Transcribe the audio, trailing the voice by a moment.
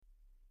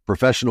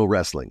Professional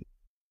wrestling,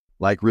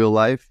 like real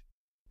life,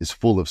 is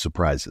full of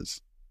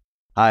surprises.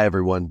 Hi,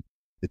 everyone.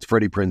 It's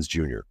Freddie Prinze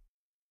Jr.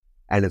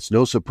 And it's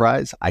no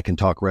surprise I can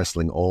talk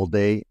wrestling all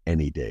day,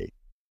 any day.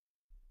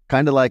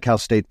 Kind of like how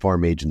State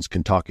Farm agents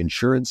can talk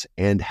insurance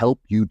and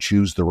help you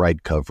choose the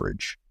right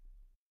coverage.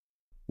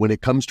 When it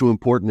comes to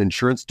important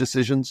insurance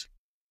decisions,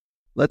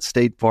 let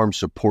State Farm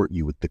support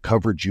you with the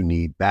coverage you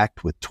need,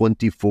 backed with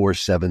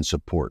 24/7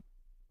 support.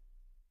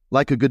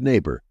 Like a good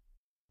neighbor,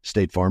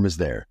 State Farm is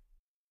there.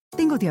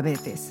 Tengo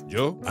diabetes.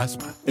 Yo,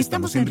 asma.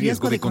 Estamos en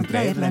riesgo de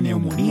contraer la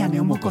neumonía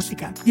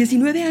neumocócica.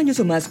 19 años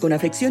o más con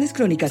afecciones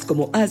crónicas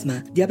como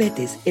asma,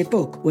 diabetes,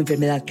 EPOC o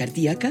enfermedad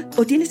cardíaca,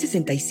 o tienes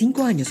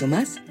 65 años o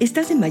más,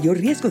 estás en mayor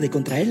riesgo de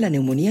contraer la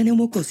neumonía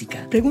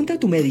neumocócica. Pregunta a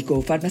tu médico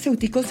o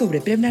farmacéutico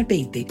sobre Prevnar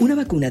 20, una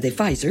vacuna de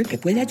Pfizer que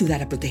puede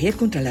ayudar a proteger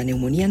contra la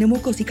neumonía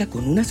neumocócica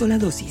con una sola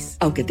dosis.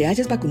 Aunque te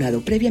hayas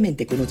vacunado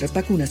previamente con otras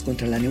vacunas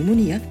contra la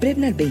neumonía,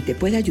 Prevnar 20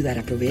 puede ayudar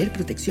a proveer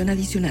protección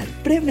adicional.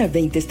 Prevnar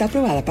 20 está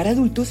aprobada para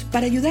adultos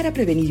para ayudar a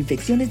prevenir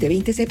infecciones de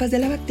 20 cepas de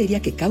la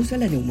bacteria que causa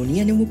la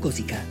neumonía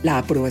neumocócica. La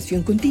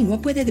aprobación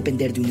continua puede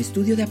depender de un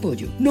estudio de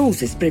apoyo. No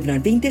uses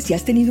Prevnar 20 si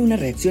has tenido una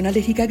reacción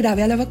alérgica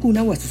grave a la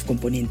vacuna o a sus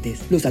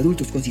componentes. Los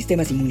adultos con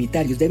sistemas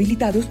inmunitarios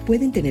debilitados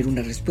pueden tener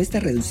una respuesta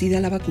reducida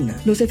a la vacuna.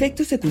 Los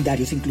efectos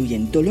secundarios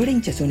incluyen dolor e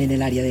hinchazón en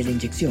el área de la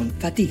inyección,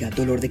 fatiga,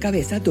 dolor de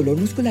cabeza, dolor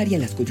muscular y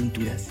en las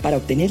coyunturas. Para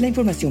obtener la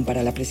información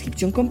para la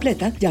prescripción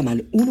completa, llama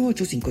al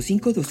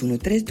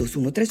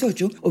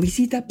 1-855-213-2138 o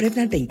visita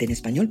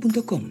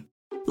Prevnar20enespañol.com.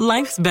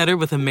 Life's better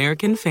with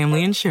American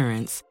Family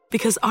Insurance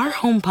because our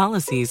home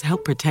policies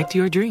help protect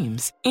your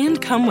dreams and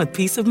come with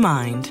peace of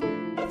mind.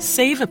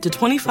 Save up to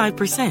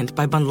 25%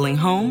 by bundling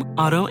home,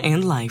 auto,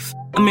 and life.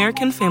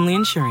 American Family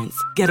Insurance.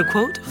 Get a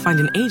quote, find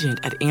an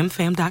agent at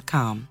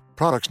amfam.com.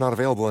 Products not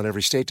available in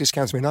every state.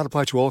 Discounts may not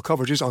apply to all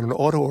coverages on an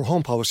auto or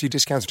home policy.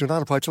 Discounts do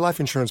not apply to life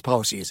insurance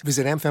policies.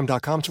 Visit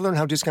amfam.com to learn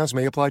how discounts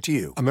may apply to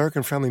you.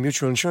 American Family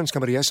Mutual Insurance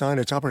Company, S.I. and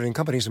its operating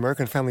companies,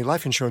 American Family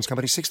Life Insurance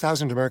Company,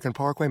 6000 American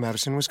Parkway,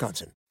 Madison,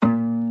 Wisconsin. All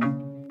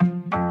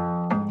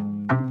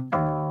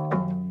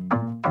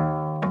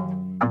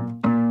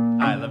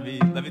right, let me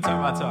talk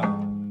my talk.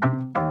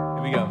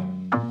 Here we go.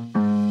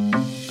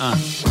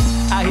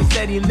 He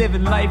said he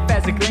living life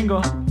as a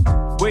gringo,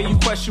 where you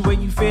question where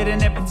you fit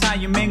in every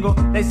time you mingle.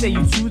 They say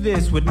you do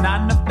this with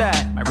not enough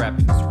that. My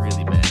rapping is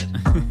really bad.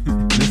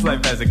 This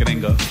life as a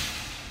gringo.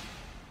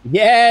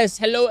 Yes,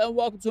 hello and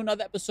welcome to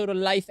another episode of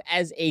Life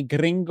as a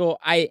Gringo.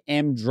 I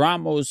am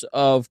Dramos,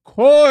 of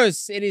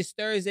course. It is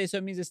Thursday, so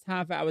it means it's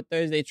time for our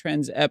Thursday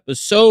Trends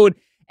episode.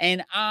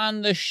 And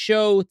on the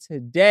show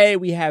today,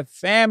 we have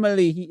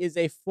family. He is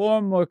a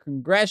former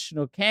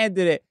congressional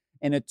candidate,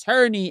 an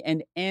attorney,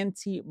 and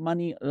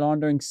anti-money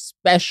laundering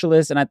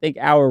specialist, and I think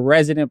our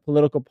resident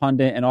political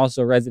pundit and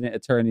also resident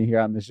attorney here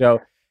on the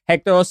show,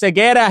 Hector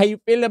Oseguera. How you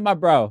feeling, my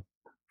bro?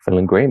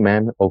 Feeling great,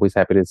 man. Always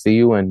happy to see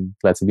you and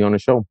glad to be on the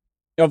show.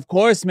 Of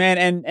course, man.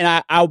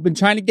 And I've been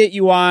trying to get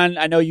you on.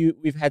 I know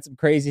we've had some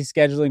crazy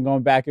scheduling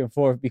going back and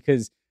forth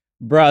because,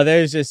 bro,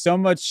 there's just so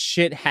much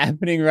shit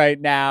happening right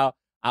now.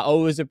 I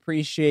always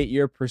appreciate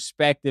your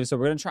perspective. So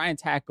we're going to try and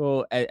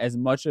tackle as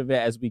much of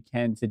it as we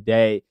can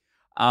today.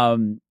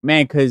 Man,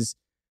 because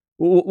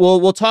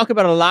we'll talk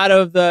about a lot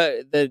of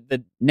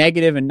the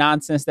negative and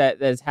nonsense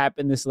that has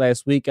happened this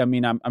last week. I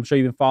mean, I'm sure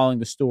you've been following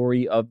the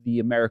story of the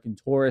American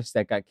tourists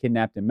that got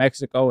kidnapped in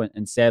Mexico,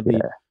 and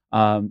sadly,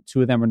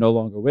 two of them are no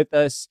longer with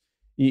us.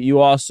 You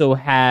also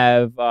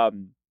have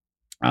on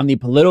the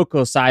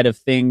political side of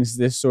things,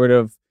 this sort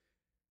of,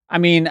 I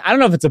mean, I don't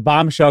know if it's a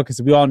bombshell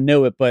because we all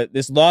knew it, but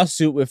this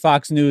lawsuit with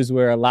Fox News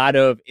where a lot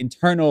of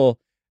internal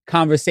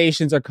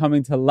conversations are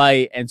coming to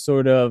light and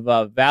sort of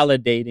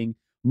validating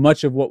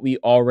much of what we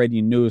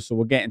already knew. So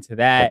we'll get into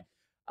that.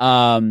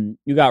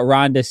 You got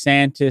Ron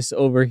DeSantis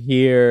over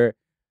here,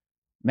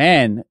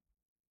 man,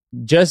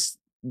 just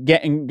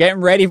getting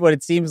ready for what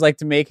it seems like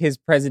to make his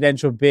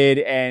presidential bid,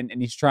 and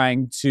he's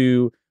trying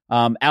to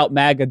out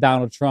MAGA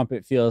Donald Trump,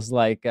 it feels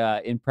like,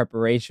 in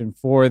preparation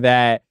for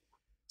that.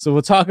 So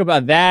we'll talk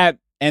about that.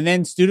 And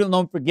then student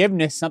loan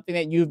forgiveness, something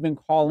that you've been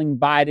calling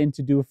Biden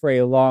to do for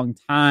a long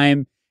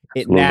time.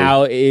 It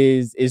now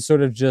is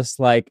sort of just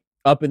like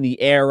up in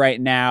the air right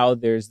now.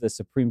 There's the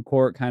Supreme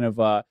Court kind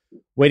of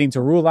waiting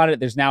to rule on it.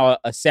 There's now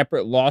a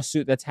separate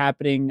lawsuit that's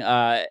happening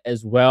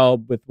as well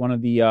with one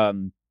of the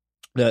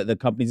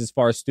companies as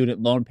far as student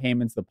loan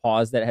payments, the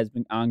pause that has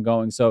been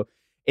ongoing. So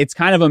it's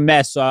kind of a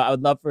mess. So I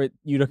would love for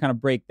you to kind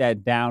of break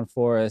that down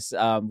for us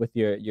with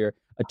your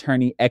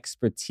attorney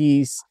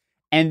expertise.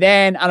 And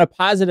then on a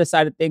positive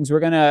side of things,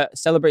 we're going to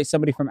celebrate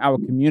somebody from our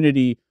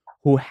community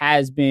who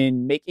has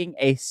been making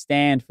a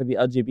stand for the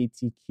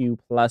LGBTQ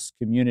plus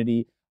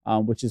community,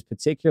 which is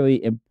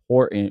particularly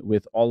important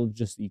with all of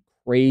just the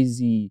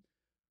crazy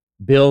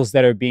bills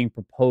that are being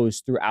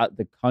proposed throughout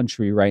the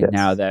country right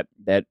now that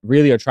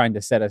really are trying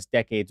to set us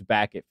decades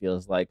back, it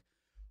feels like.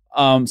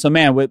 So,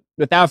 man,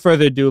 without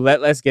further ado,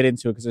 let's get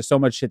into it because there's so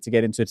much shit to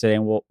get into today.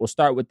 And we'll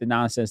start with the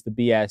nonsense, the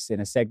BS, in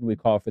a segment we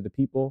call For the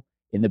People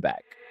in the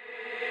Back.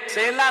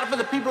 Say it louder for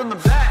the people in the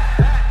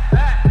back.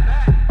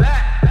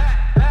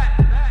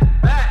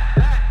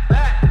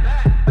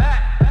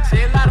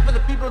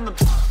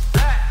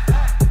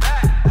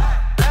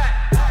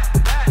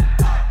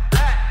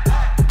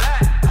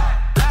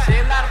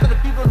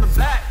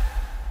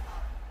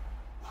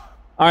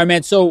 All right,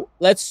 man. So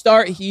let's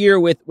start here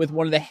with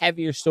one of the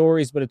heavier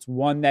stories, but it's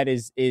one that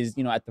is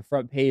at the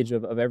front page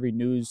of every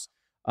news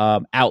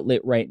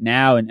outlet right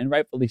now, and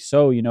rightfully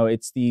so.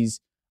 It's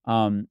these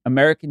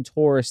American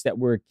tourists that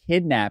were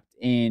kidnapped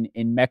in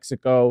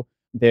Mexico.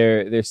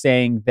 They're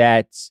saying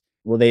that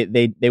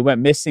they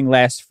went missing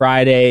last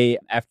Friday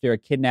after a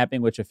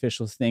kidnapping, which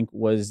officials think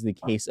was the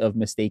case of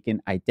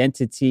mistaken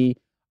identity.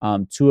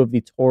 Two of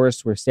the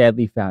tourists were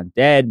sadly found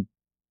dead,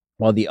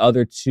 while the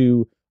other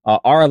two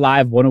are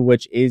alive, one of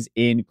which is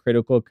in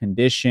critical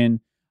condition.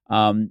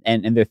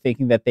 And they're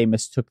thinking that they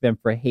mistook them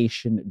for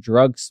Haitian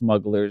drug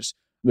smugglers,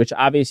 which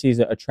obviously is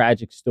a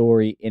tragic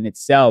story in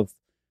itself.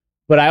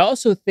 But I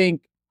also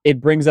think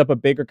it brings up a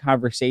bigger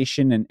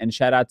conversation, and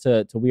shout out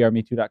to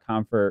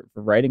wearemetoo.com for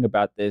writing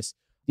about this.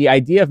 The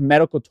idea of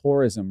medical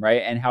tourism,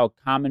 right? And how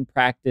common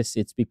practice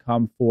it's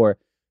become for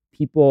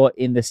people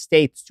in the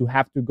States to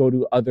have to go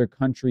to other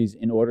countries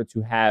in order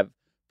to have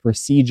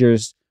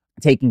procedures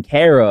taken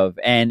care of.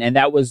 And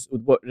that was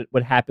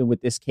what happened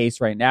with this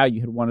case right now. You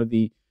had one of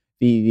the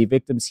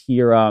victims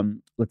here,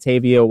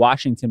 Latavia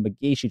Washington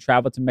McGee. She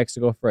traveled to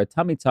Mexico for a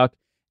tummy tuck,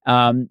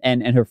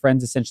 and her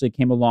friends essentially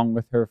came along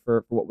with her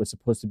for what was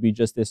supposed to be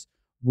just this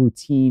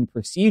routine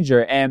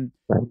procedure. And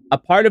a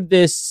part of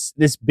this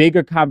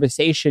bigger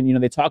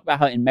conversation, they talk about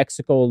how in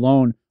Mexico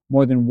alone,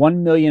 more than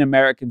 1 million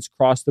Americans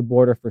cross the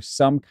border for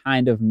some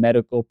kind of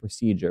medical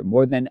procedure,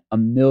 more than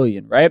 1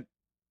 million, right?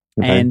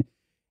 Okay.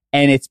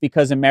 And it's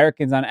because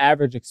Americans on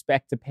average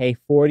expect to pay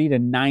 40 to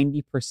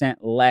 90%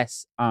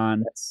 less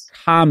on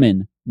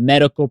common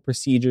medical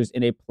procedures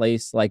in a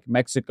place like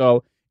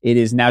Mexico. It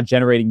is now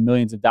generating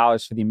millions of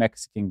dollars for the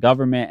Mexican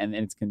government, and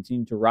it's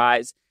continuing to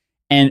rise.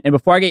 And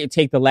before I get your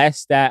take, the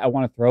last stat I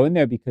want to throw in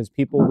there, because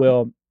people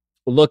will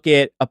look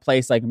at a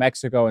place like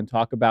Mexico and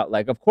talk about,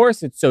 like, of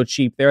course it's so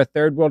cheap. They're a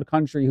third world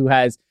country who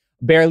has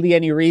barely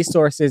any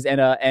resources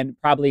and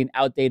probably an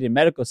outdated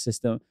medical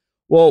system.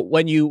 Well,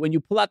 when you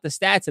pull out the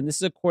stats, and this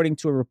is according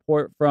to a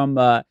report from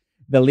the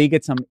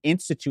Ligatum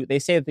Institute, they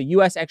say that the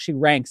U.S. actually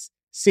ranks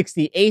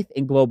 68th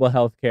in global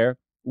healthcare,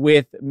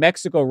 with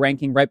Mexico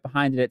ranking right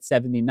behind it at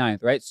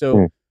 79th, right?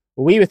 So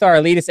we, with our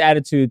elitist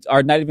attitudes,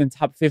 are not even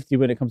top 50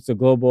 when it comes to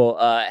global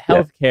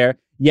healthcare,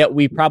 yet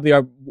we probably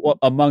are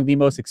among the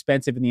most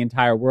expensive in the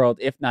entire world,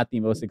 if not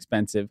the most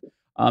expensive.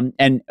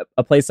 And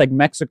a place like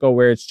Mexico,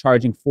 where it's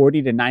charging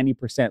 40 to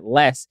 90%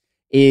 less,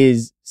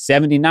 is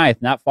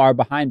 79th, not far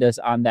behind us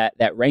on that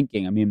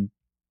ranking. I mean,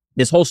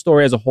 this whole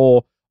story as a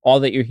whole,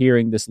 all that you're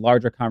hearing, this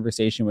larger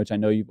conversation, which I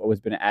know you've always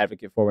been an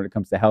advocate for when it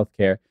comes to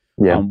healthcare.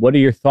 Yeah. What are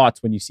your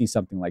thoughts when you see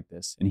something like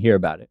this and hear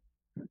about it?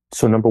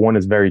 So number one,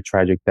 it's very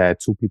tragic that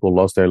two people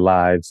lost their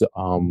lives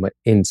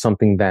in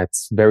something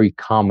that's very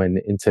common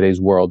in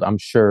today's world. I'm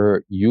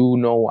sure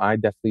I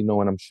definitely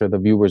know, and I'm sure the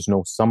viewers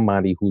know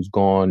somebody who's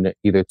gone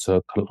either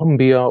to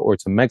Colombia or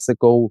to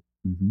Mexico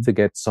to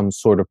get some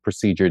sort of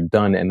procedure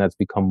done. And that's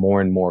become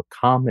more and more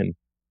common.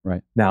 Right.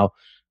 Now,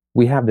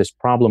 we have this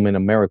problem in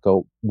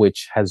America,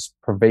 which has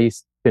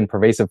been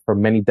pervasive for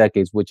many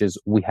decades, which is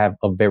we have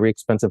a very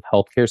expensive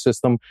healthcare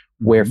system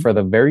where for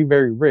the very,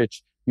 very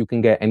rich, you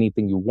can get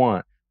anything you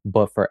want.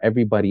 But for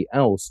everybody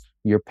else,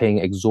 you're paying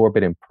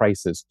exorbitant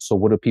prices. So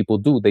what do people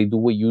do? They do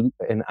what you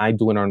and I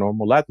do in our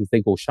normal lives.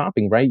 They go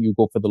shopping, right? You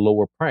go for the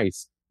lower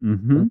price.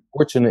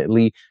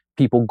 Unfortunately,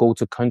 people go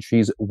to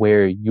countries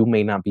where you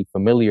may not be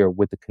familiar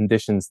with the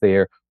conditions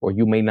there, or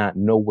you may not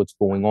know what's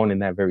going on in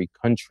that very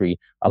country.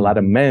 A lot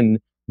of men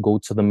go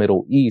to the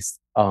Middle East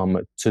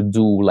to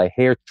do like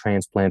hair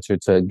transplants or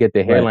to get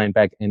their hairline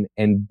back,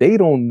 and they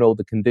don't know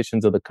the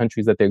conditions of the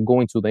countries that they're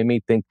going to. They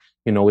may think,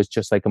 it's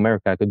just like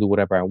America, I could do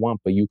whatever I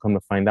want, but you come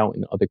to find out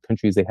in other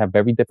countries they have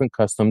very different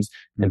customs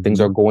and things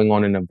are going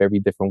on in a very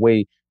different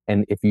way.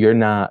 And if you're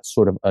not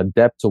sort of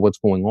adept to what's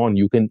going on,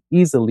 you can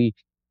easily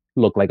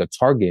look like a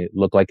target,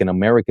 look like an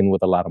American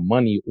with a lot of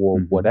money or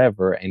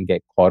whatever, and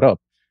get caught up.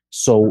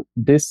 So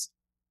this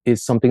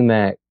is something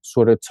that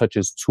sort of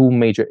touches two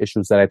major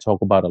issues that I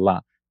talk about a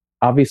lot.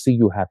 Obviously,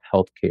 you have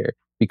healthcare,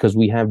 because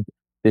we have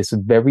this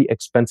very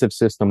expensive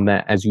system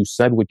that, as you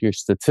said with your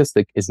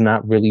statistic, is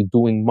not really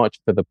doing much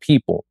for the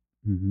people.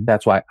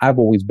 That's why I've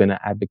always been an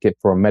advocate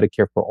for a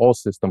Medicare for all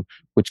system,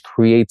 which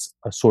creates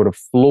a sort of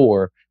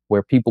floor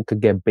where people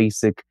could get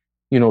basic,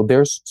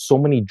 there's so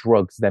many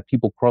drugs that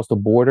people cross the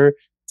border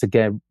to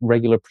get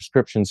regular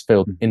prescriptions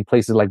filled in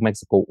places like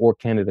Mexico or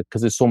Canada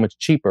because it's so much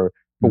cheaper.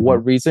 For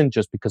what reason?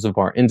 Just because of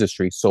our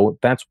industry. So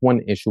that's one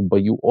issue.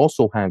 But you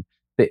also have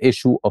the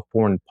issue of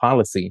foreign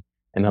policy.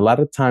 And a lot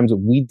of times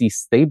we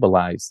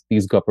destabilize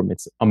these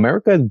governments.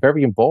 America is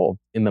very involved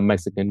in the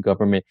Mexican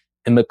government,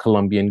 in the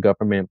Colombian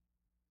government,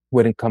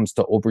 when it comes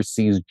to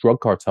overseas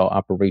drug cartel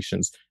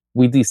operations.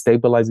 We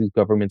destabilize these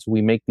governments.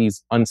 We make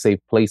these unsafe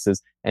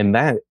places, and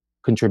that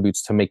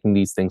contributes to making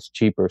these things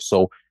cheaper.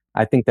 So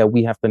I think that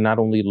we have to not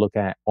only look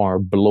at our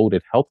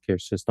bloated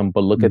healthcare system,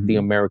 but look at the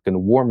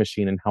American war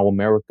machine and how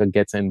America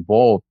gets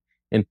involved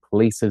in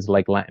places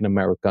like Latin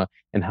America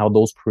and how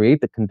those create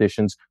the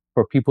conditions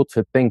for people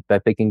to think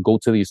that they can go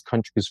to these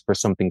countries for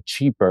something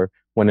cheaper,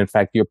 when in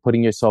fact you're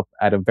putting yourself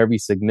at a very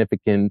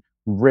significant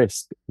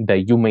risk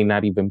that you may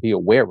not even be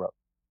aware of.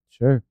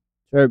 Sure.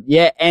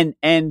 Yeah,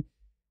 and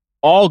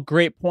all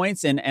great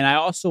points. And I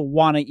also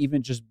want to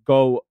even just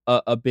go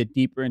a bit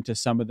deeper into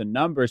some of the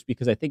numbers,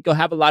 because I think you'll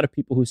have a lot of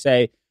people who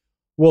say,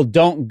 well,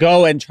 don't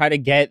go and try to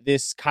get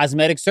this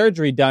cosmetic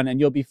surgery done and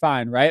you'll be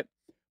fine, right?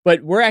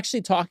 But we're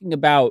actually talking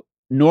about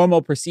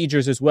normal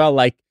procedures as well,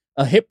 like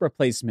a hip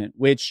replacement,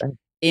 which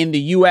in the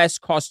US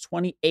costs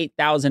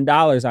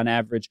 $28,000 on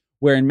average,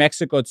 where in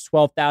Mexico it's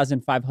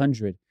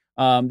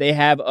 $12,500. They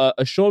have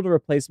a shoulder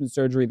replacement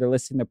surgery. They're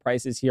listing the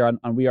prices here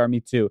on We Are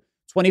Me Too.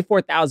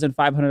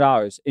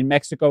 $24,500. In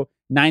Mexico,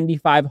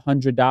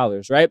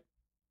 $9,500, right?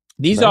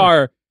 These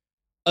are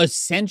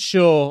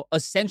essential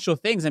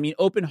things. I mean,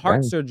 open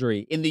heart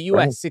surgery in the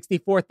US,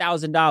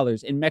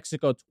 $64,000. In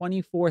Mexico,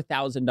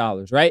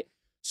 $24,000, right?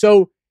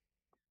 So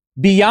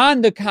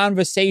beyond the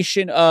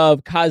conversation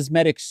of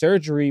cosmetic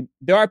surgery,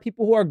 there are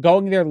people who are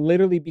going there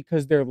literally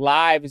because their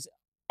lives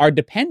are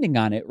depending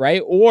on it,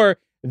 right? Or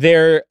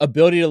their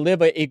ability to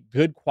live a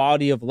good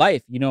quality of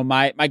life. You know,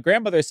 my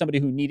grandmother is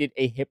somebody who needed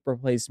a hip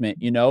replacement,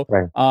 you know,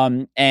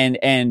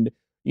 and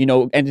you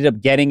know, ended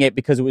up getting it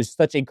because it was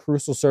such a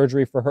crucial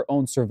surgery for her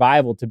own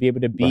survival to be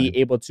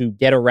able to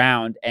get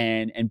around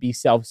and be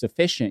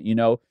self-sufficient, you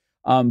know.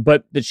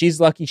 But that she's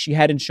lucky she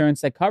had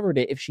insurance that covered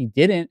it. If she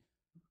didn't,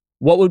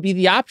 what would be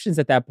the options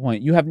at that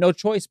point? You have no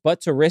choice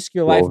but to risk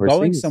your life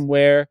going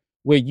somewhere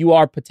where you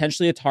are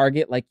potentially a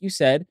target, like you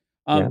said,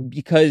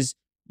 because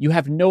you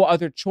have no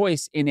other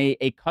choice in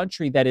a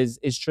country that is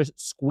just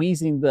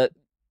squeezing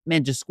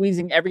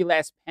every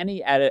last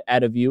penny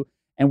out of you,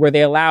 and where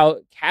they allow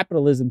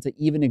capitalism to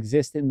even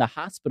exist in the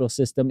hospital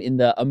system, in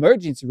the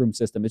emergency room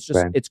system. It's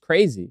just, it's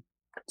crazy.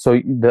 So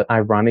the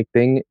ironic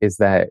thing is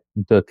that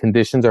the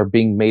conditions are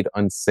being made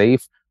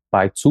unsafe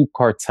by two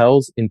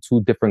cartels in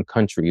two different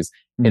countries.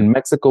 In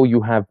Mexico,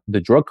 you have the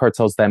drug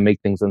cartels that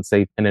make things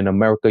unsafe. And in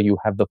America, you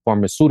have the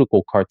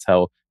pharmaceutical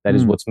cartel that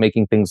is what's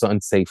making things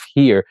unsafe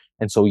here.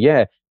 And so,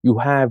 yeah, you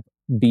have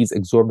these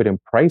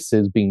exorbitant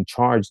prices being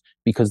charged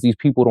because these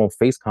people don't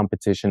face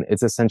competition.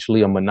 It's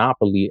essentially a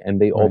monopoly, and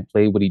they all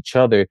play with each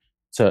other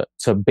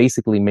to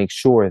basically make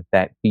sure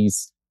that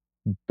these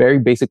very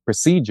basic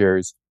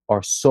procedures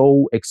are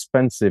so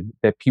expensive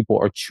that people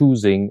are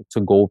choosing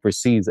to go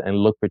overseas and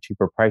look for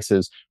cheaper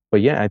prices.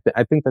 But yeah,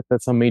 I think that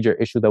that's a major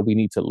issue that we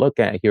need to look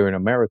at here in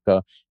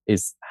America,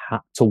 is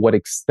to what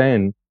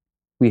extent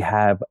we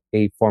have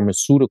a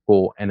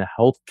pharmaceutical and a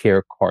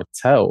healthcare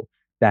cartel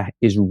that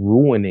is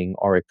ruining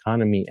our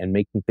economy and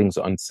making things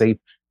unsafe,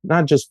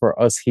 not just for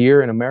us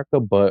here in America,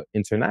 but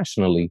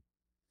internationally.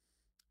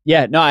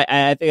 Yeah, no,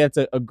 I think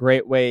that's a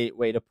great way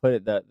to put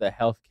it, the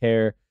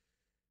healthcare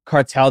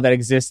cartel that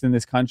exists in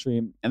this country.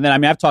 And then, I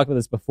mean, I've talked about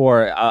this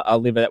before. I'll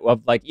leave it at,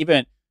 well, like,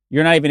 even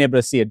you're not even able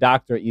to see a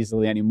doctor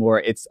easily anymore.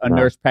 It's a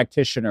nurse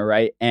practitioner,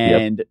 right?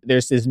 And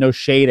there's no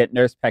shade at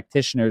nurse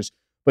practitioners,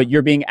 but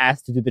you're being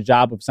asked to do the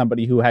job of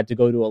somebody who had to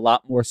go to a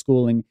lot more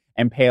schooling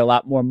and pay a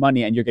lot more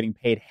money, and you're getting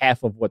paid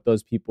half of what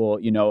those people,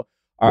 you know,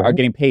 are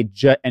getting paid,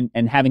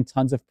 and having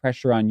tons of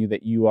pressure on you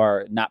that you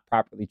are not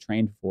properly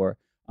trained for,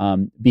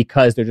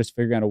 because they're just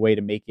figuring out a way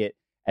to make it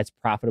as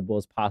profitable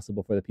as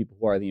possible for the people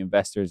who are the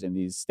investors in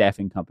these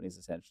staffing companies,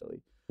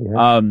 essentially.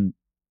 All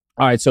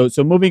right, so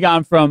moving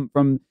on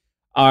from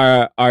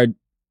our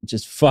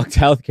just fucked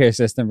healthcare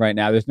system right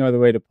now, there's no other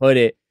way to put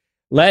it.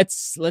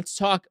 Let's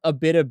talk a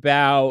bit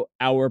about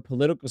our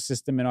political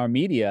system and our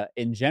media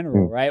in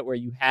general, right? Where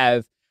you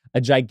have a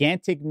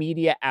gigantic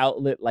media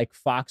outlet like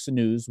Fox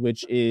News,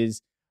 which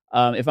is,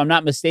 if I'm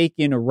not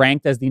mistaken,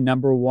 ranked as the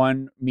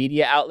 #1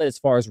 media outlet as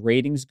far as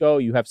ratings go.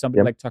 You have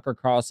somebody like Tucker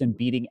Carlson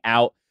beating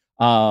out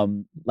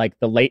like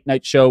the late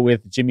night show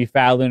with Jimmy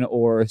Fallon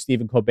or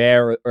Stephen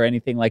Colbert or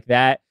anything like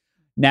that.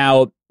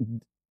 Now,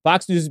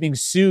 Fox News is being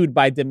sued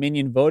by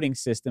Dominion Voting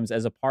Systems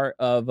as a part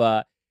of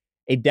a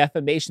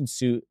defamation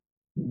suit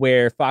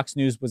where Fox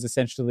News was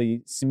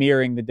essentially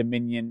smearing the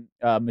Dominion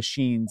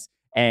machines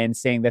and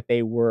saying that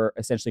they were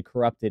essentially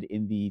corrupted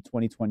in the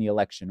 2020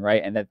 election,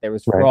 right? And that there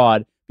was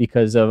fraud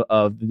because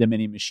of the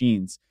Dominion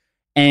machines.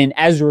 And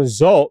as a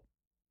result,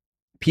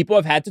 people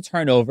have had to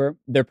turn over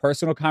their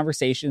personal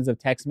conversations of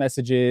text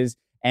messages,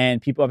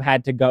 and people have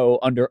had to go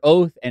under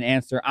oath and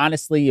answer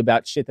honestly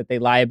about shit that they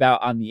lie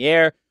about on the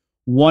air.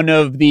 One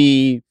of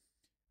the,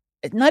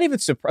 not even,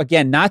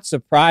 again, not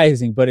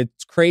surprising, but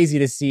it's crazy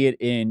to see it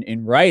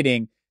in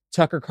writing.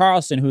 Tucker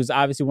Carlson, who's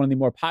obviously one of the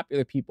more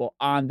popular people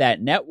on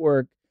that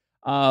network,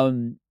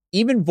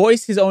 even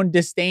voiced his own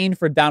disdain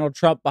for Donald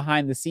Trump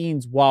behind the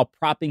scenes while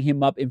propping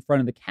him up in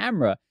front of the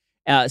camera,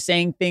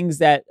 saying things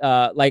that,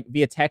 like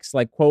via text,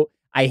 like, quote,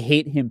 "I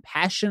hate him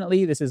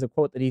passionately." This is a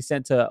quote that he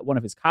sent to one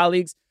of his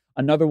colleagues.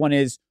 Another one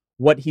is,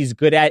 "What he's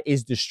good at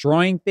is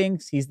destroying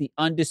things. He's the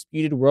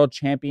undisputed world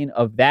champion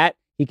of that.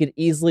 He could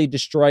easily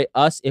destroy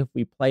us if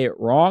we play it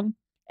wrong."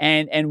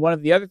 And one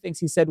of the other things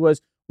he said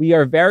was, "We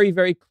are very,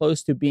 very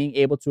close to being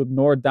able to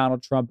ignore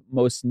Donald Trump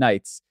most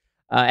nights."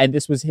 And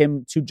this was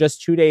him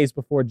just 2 days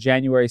before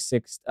January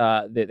 6th,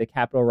 the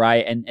Capitol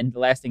riot. And the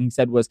last thing he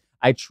said was,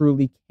 "I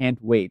truly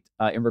can't wait,"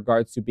 in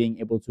regards to being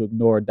able to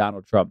ignore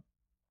Donald Trump.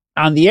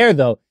 on the air,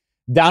 though,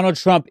 Donald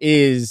Trump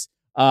is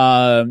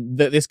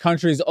this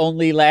country's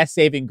only last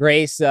saving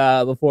grace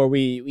before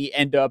we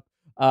end up,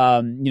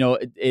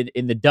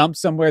 in the dump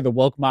somewhere, the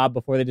woke mob,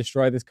 before they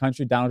destroy this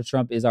country. Donald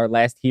Trump is our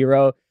last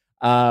hero.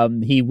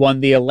 He won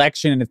the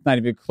election, and it's not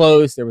even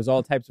close. There was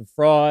all types of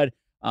fraud.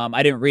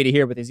 I didn't read it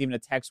here, but there's even a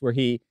text where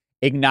he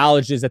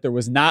acknowledges that there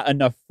was not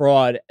enough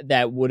fraud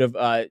that would have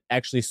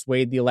actually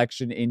swayed the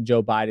election in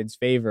Joe Biden's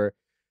favor.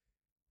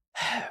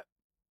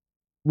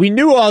 We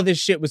knew all this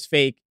shit was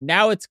fake.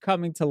 Now it's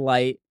coming to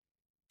light.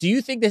 Do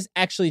you think this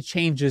actually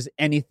changes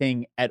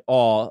anything at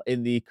all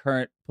in the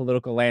current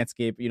political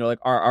landscape?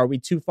 Are we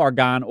too far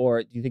gone,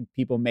 or do you think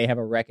people may have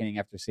a reckoning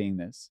after seeing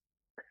this?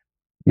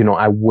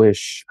 I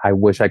wish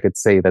I could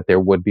say that there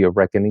would be a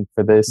reckoning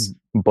for this,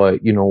 but,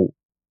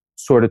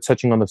 sort of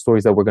touching on the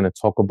stories that we're going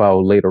to talk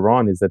about later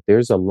on, is that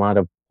there's a lot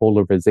of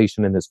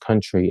polarization in this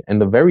country,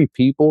 and the very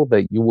people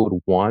that you would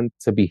want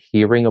to be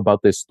hearing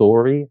about this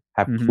story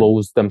have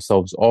closed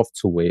themselves off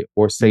to it,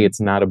 or say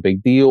it's not a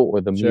big deal, or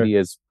the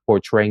media is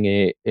portraying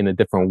it in a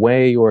different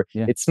way, or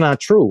it's not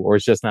true, or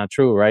it's just not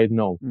true, right?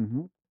 No.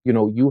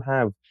 You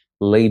have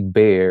laid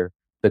bare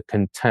the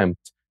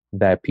contempt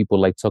that people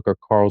like Tucker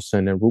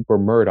Carlson and Rupert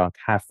Murdoch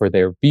have for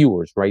their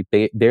viewers, right?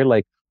 They're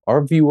like,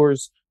 our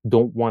viewers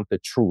don't want the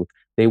truth.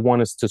 They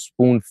want us to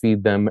spoon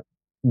feed them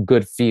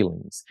good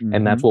feelings.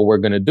 And that's what we're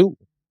going to do.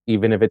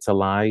 Even if it's a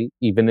lie,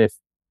 even if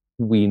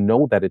we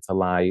know that it's a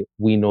lie,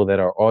 we know that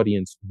our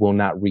audience will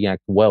not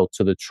react well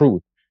to the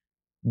truth.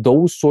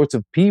 Those sorts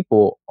of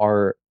people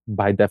are,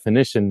 by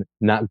definition,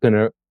 not going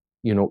to,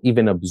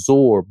 even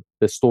absorb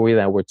the story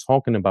that we're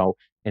talking about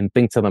and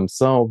think to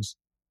themselves,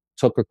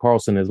 Tucker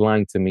Carlson is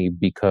lying to me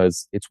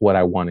because it's what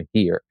I want to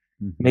hear.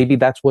 Maybe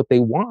that's what they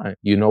want.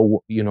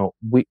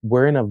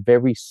 We're in a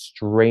very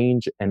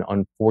strange and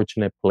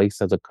unfortunate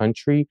place as a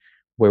country,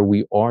 where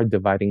we are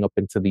dividing up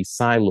into these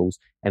silos,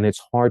 and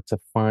it's hard to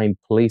find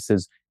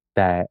places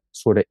that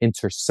sort of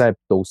intercept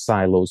those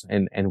silos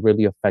and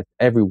really affect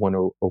everyone,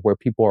 or where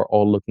people are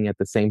all looking at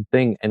the same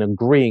thing and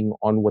agreeing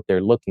on what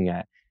they're looking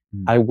at.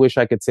 I wish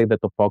I could say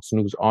that the Fox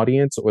News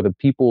audience, or the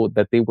people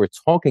that they were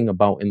talking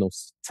about in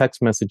those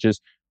text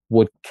messages,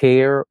 would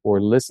care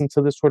or listen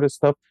to this sort of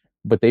stuff,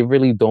 but they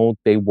really don't.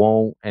 They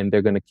won't, and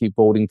they're going to keep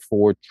voting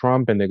for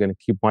Trump, and they're going to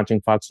keep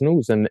watching Fox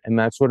News, and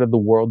that's sort of the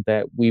world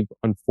that we've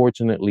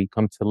unfortunately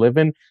come to live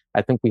in.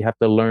 I think we have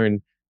to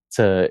learn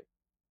to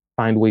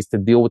find ways to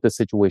deal with the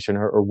situation,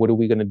 or what are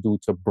we going to do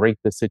to break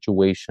the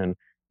situation,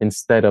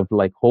 instead of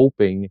like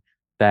hoping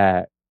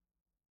that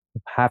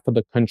half of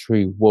the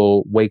country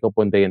will wake up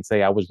one day and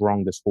say, I was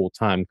wrong this whole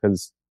time,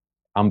 because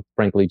I'm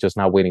frankly just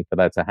not waiting for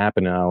that to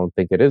happen, and I don't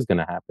think it is going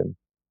to happen.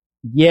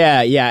 Yeah.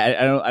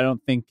 I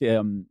don't think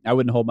I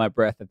wouldn't hold my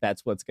breath that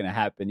that's what's going to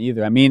happen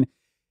either. I mean,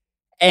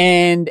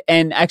 and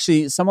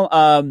actually,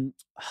 Hasan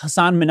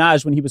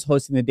Minhaj, when he was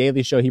hosting the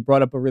Daily Show, he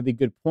brought up a really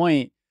good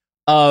point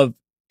of,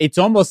 it's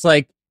almost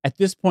like at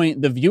this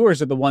point the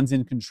viewers are the ones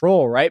in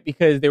control, right?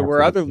 Because there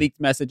were other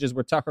leaked messages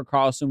where Tucker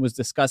Carlson was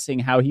discussing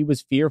how he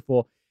was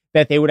fearful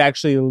that they would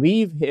actually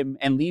leave him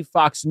and leave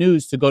Fox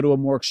News to go to a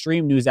more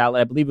extreme news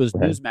outlet. I believe it was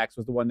Newsmax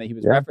was the one that he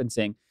was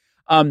referencing.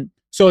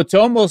 So it's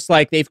almost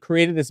like they've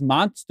created this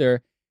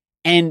monster,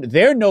 and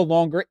they're no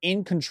longer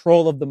in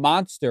control of the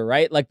monster,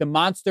 right? Like the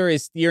monster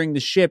is steering the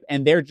ship,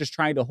 and they're just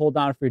trying to hold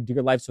on for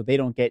dear life so they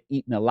don't get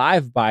eaten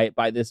alive by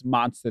this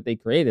monster they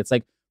created. It's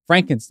like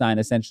Frankenstein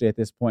essentially at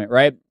this point,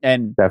 right?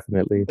 And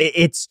definitely,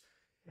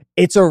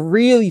 it's a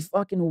really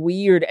fucking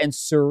weird and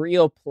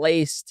surreal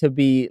place to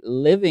be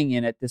living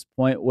in at this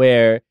point,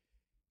 where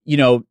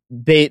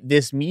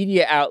this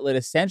media outlet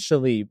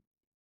essentially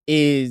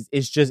has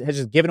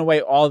just given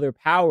away all their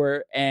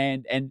power,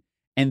 and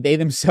they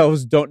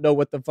themselves don't know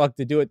what the fuck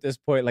to do at this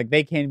point. Like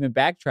they can't even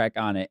backtrack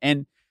on it.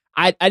 And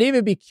I'd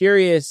even be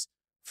curious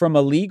from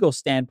a legal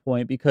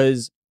standpoint,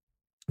 because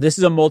this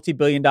is a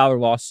multi-billion-dollar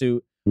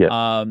lawsuit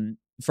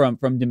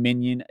from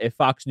Dominion. If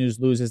Fox News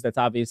loses, that's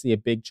obviously a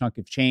big chunk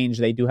of change.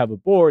 They do have a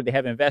board, they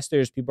have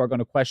investors. People are going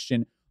to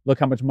question, look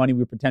how much money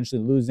we're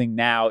potentially losing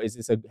now. Is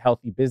this a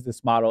healthy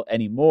business model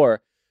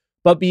anymore?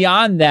 But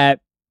beyond that,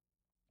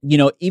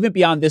 even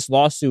beyond this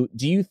lawsuit,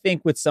 do you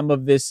think with some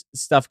of this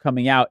stuff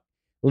coming out,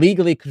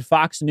 legally, could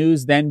Fox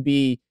News then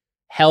be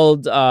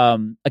held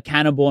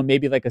accountable in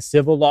maybe like a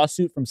civil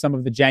lawsuit from some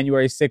of the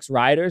January 6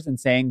 rioters, and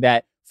saying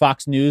that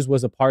Fox News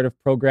was a part of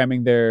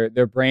programming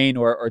their brain,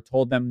 or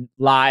told them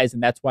lies,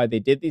 and that's why they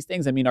did these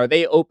things? I mean, are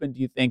they open,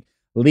 do you think,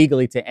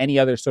 legally to any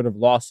other sort of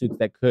lawsuits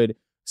that could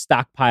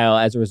stockpile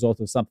as a result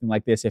of something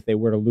like this if they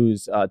were to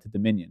lose to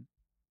Dominion?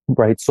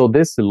 Right. So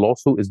this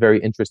lawsuit is very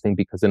interesting,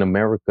 because in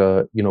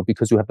America,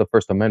 because you have the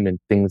First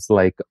Amendment, things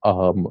like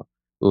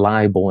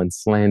libel and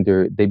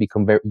slander, they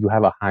become you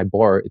have a high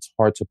bar. It's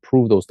hard to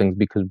prove those things,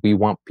 because we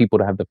want people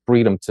to have the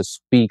freedom to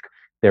speak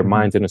their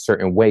minds in a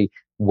certain way.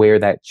 Where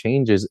that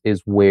changes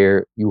is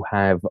where you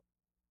have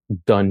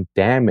done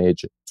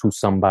damage to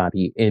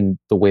somebody, in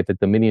the way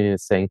that Dominion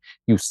is saying,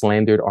 you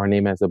slandered our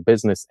name as a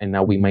business, and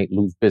now we might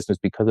lose business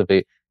because of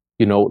it.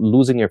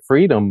 Losing your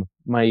freedom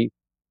might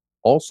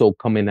also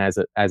come in as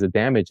a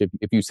damage.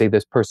 If you say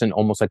this person,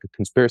 almost like a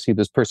conspiracy,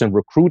 this person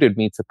recruited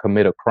me to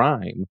commit a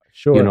crime,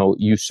 Sure. you know,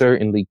 you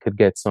certainly could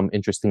get some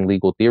interesting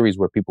legal theories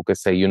where people could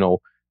say, you know,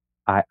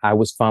 I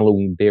was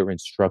following their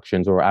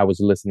instructions, or I was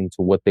listening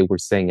to what they were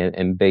saying,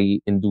 and they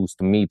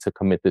induced me to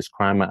commit this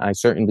crime. I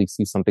certainly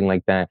see something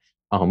like that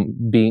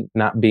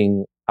not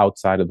being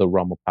outside of the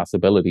realm of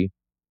possibility.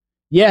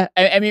 Yeah,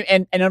 I mean,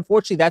 and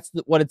unfortunately, that's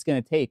what it's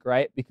going to take,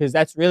 right? Because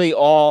that's really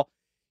all.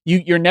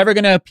 You're never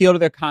going to appeal to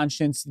their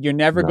conscience. You're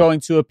never going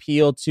to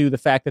appeal to the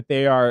fact that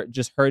they are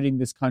just hurting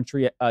this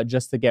country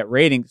just to get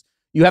ratings.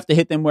 You have to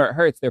hit them where it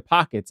hurts, their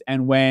pockets.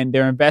 And when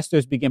their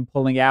investors begin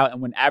pulling out,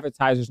 and when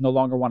advertisers no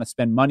longer want to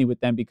spend money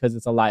with them because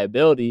it's a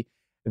liability,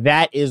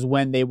 that is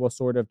when they will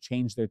sort of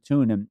change their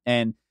tune.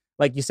 And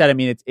like you said, I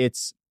mean,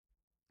 it's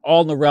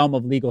all in the realm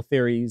of legal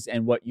theories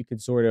and what you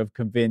could sort of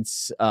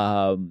convince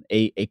a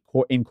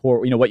court in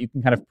court, you know, what you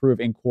can kind of prove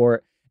in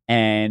court,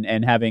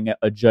 and having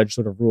a judge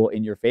sort of rule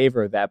in your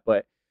favor of that.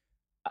 But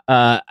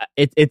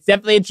it's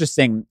definitely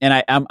interesting,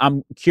 and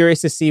I'm curious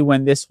to see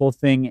when this whole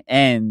thing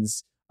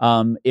ends.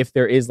 If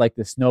there is like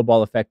the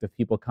snowball effect of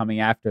people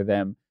coming after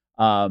them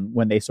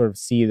when they sort of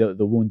see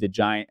the wounded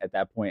giant at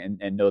that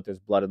point and know that there's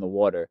blood in the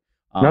water.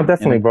 No,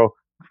 definitely, bro.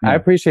 I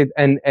appreciate,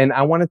 and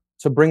I wanted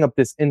to bring up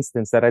this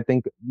instance that I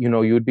think, you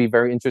know, you would be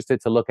very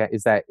interested to look at,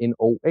 is that in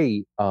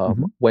 2008,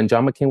 when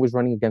John McCain was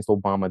running against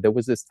Obama, there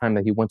was this time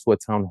that he went to a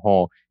town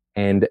hall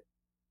and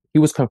he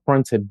was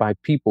confronted by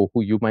people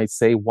who you might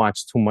say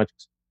watch too much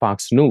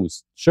Fox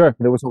News. Sure.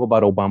 There was all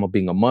about Obama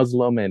being a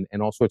Muslim and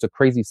all sorts of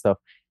crazy stuff.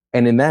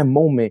 And in that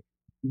moment,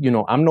 you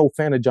know, I'm no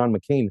fan of John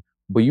McCain,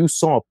 but you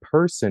saw a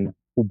person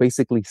who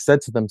basically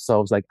said to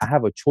themselves, like, I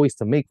have a choice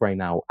to make right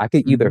now. I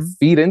could either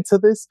feed into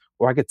this,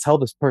 or I could tell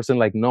this person,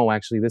 like, no,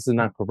 actually, this is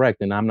not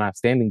correct, and I'm not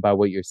standing by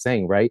what you're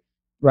saying, right?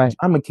 Right.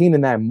 John McCain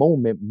in that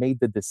moment made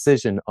the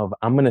decision of,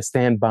 I'm going to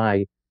stand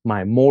by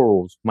my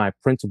morals, my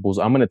principles.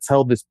 I'm going to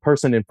tell this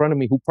person in front of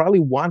me who probably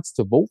wants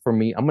to vote for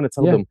me, I'm going to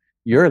tell them,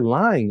 you're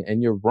lying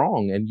and you're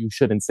wrong and you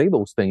shouldn't say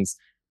those things.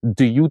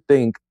 Do you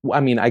think,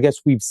 I mean, I guess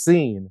we've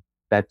seen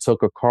that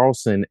Tucker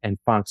Carlson and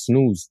Fox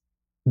News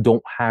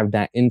don't have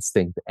that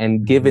instinct.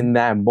 And given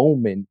that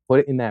moment, put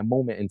it in that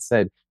moment and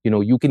said, you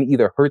know, you can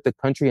either hurt the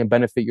country and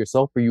benefit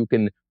yourself, or you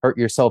can hurt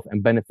yourself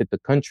and benefit the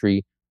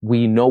country.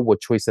 We know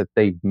what choice that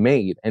they've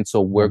made. And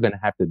so we're going to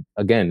have to,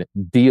 again,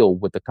 deal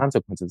with the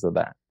consequences of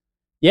that.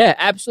 Yeah,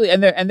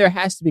 absolutely. And there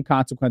has to be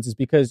consequences,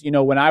 because, you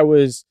know, when I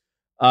was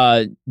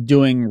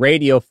doing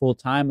radio full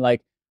time,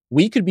 like,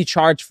 we could be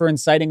charged for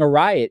inciting a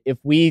riot if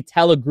we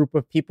tell a group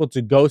of people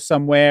to go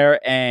somewhere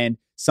and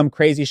some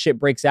crazy shit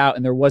breaks out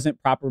and there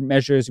wasn't proper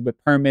measures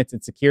with permits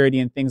and security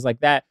and things like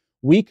that.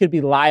 We could be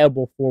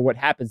liable for what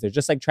happens there.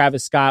 Just like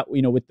Travis Scott,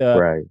 you know, with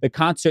the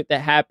concert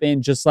that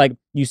happened, just like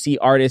you see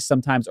artists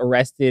sometimes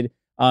arrested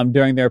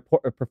during their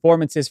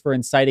performances for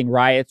inciting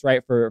riots,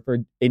 right?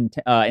 For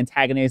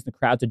antagonizing the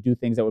crowd to do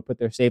things that would put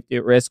their safety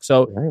at risk.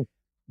 So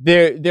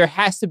there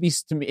has to be,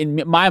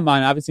 in my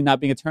mind, obviously not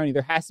being an attorney,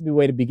 there has to be a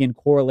way to begin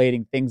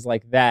correlating things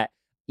like that.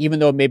 Even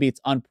though maybe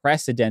it's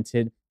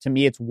unprecedented, to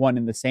me, it's one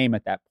and the same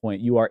at that point.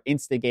 You are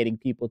instigating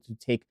people to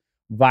take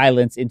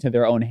violence into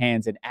their own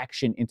hands and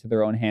action into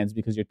their own hands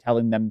because you're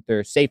telling them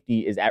their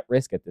safety is at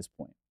risk at this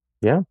point.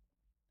 Yeah.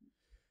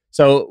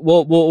 So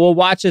we'll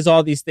watch as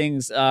all these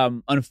things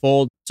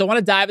unfold. So I want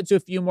to dive into a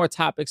few more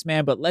topics,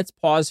 man, but let's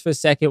pause for a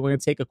second. We're going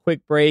to take a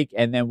quick break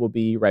and then we'll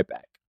be right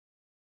back.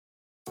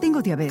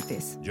 Tengo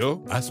diabetes.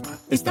 Yo, asma.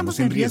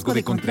 Estamos en riesgo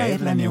de contraer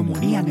la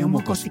neumonía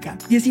neumocócica.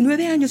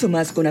 19 años o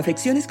más con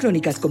afecciones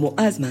crónicas como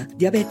asma,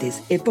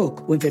 diabetes,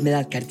 EPOC o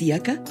enfermedad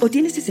cardíaca, o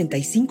tienes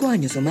 65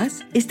 años o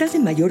más, estás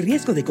en mayor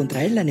riesgo de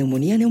contraer la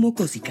neumonía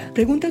neumocócica.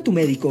 Pregunta a tu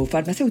médico o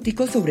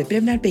farmacéutico sobre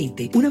Prevnar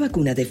 20, una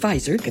vacuna de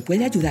Pfizer que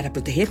puede ayudar a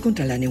proteger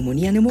contra la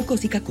neumonía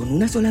neumocócica con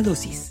una sola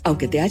dosis.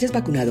 Aunque te hayas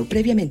vacunado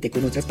previamente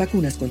con otras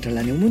vacunas contra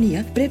la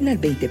neumonía, Prevnar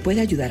 20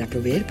 puede ayudar a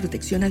proveer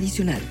protección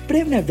adicional.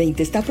 Prevnar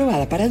 20 está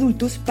aprobada para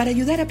adultos para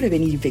ayudar a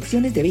prevenir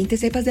infecciones de 20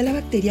 cepas de la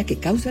bacteria que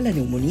causa la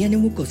neumonía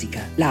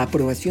neumocócica. La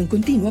aprobación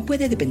continua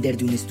puede depender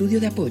de un estudio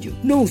de apoyo.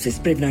 No uses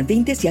Prevnar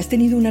 20 si has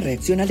tenido una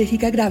reacción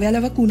alérgica grave a la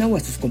vacuna o a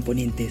sus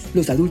componentes.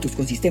 Los adultos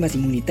con sistemas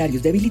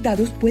inmunitarios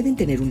debilitados pueden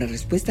tener una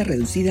respuesta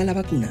reducida a la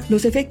vacuna.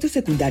 Los efectos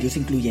secundarios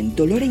incluyen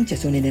dolor e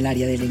hinchazón en el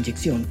área de la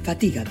inyección,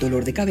 fatiga,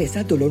 dolor de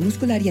cabeza, dolor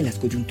muscular y en las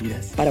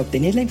coyunturas. Para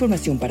obtener la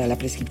información para la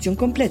prescripción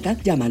completa,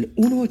 llama al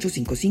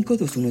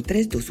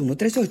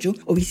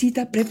 1-855-213-2138 o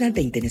visita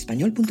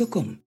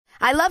Prevnar20enespañol.com.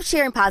 I love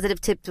sharing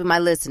positive tips with my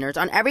listeners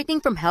on everything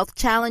from health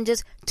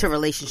challenges to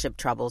relationship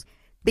troubles,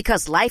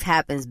 because life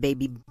happens,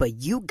 baby,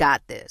 but you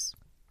got this.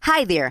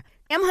 Hi there,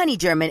 I'm Honey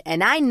German,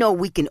 and I know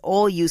we can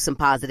all use some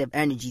positive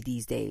energy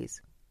these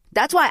days.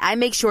 That's why I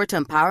make sure to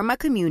empower my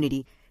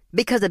community,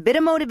 because a bit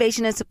of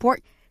motivation and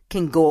support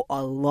can go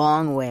a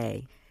long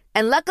way.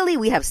 And luckily,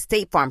 we have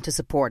State Farm to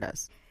support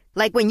us.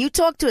 Like when you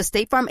talk to a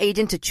State Farm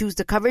agent to choose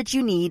the coverage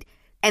you need,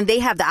 and they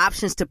have the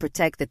options to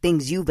protect the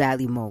things you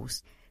value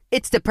most.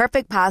 It's the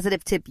perfect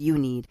positive tip you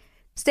need.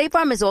 State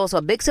Farm is also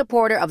a big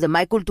supporter of the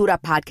My Cultura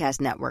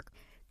podcast network.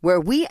 where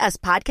we as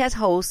podcast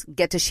hosts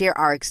get to share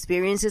our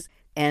experiences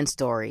and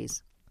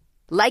stories.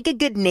 Like a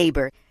good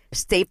neighbor,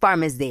 State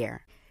Farm is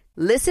there.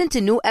 Listen to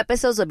new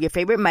episodes of your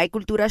favorite My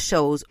Cultura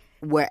shows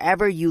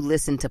wherever you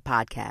listen to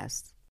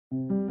podcasts.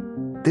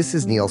 This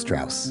is Neil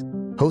Strauss,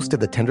 host of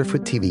the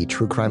Tenderfoot TV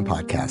True Crime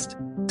Podcast,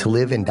 To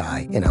Live and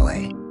Die in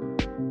LA.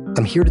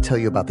 I'm here to tell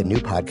you about the new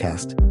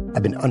podcast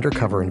I've been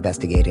undercover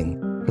investigating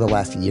for the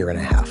last year and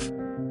a half.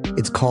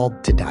 It's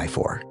called To Die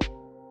For.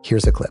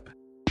 Here's a clip.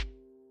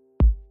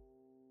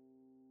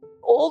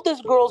 All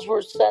these girls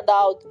were sent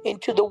out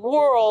into the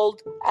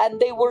world and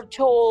they were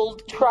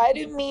told, try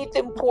to meet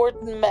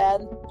important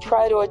men,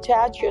 try to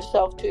attach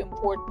yourself to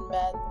important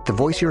men. The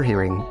voice you're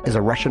hearing is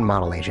a Russian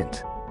model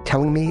agent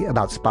telling me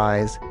about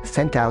spies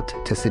sent out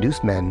to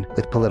seduce men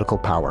with political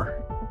power.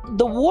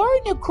 The war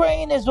in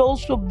Ukraine is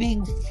also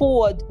being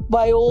fought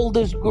by all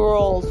these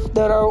girls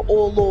that are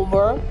all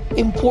over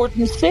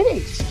important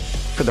cities.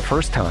 For the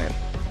first time,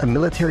 a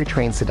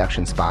military-trained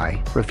seduction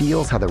spy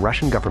reveals how the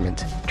Russian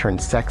government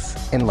turned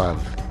sex and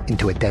love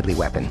into a deadly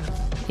weapon.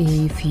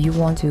 If you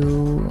want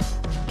to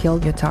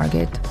kill your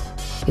target,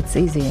 it's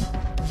easy.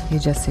 You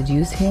just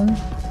seduce him,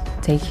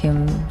 take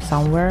him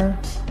somewhere,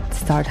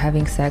 start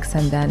having sex,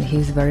 and then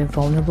he's very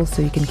vulnerable,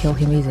 so you can kill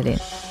him easily.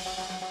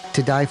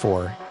 To Die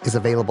For is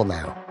available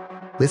now.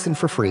 Listen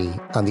for free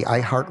on the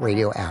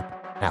iHeartRadio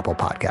app, Apple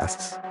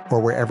Podcasts, or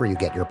wherever you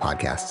get your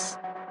podcasts.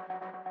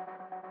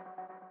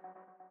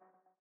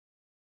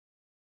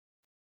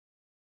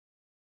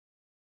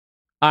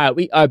 All right,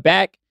 we are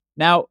back.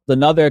 Now,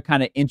 another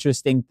kind of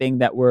interesting thing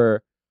that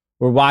we're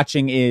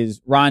watching is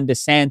Ron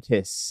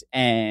DeSantis.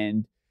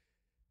 And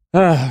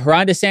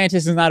Ron DeSantis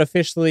has not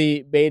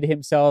officially made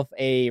himself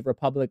a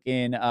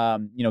Republican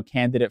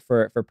candidate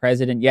for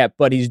president yet,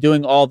 but he's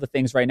doing all the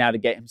things right now to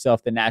get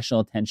himself the national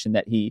attention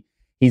that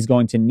he's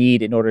going to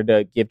need in order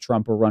to give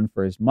Trump a run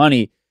for his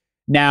money.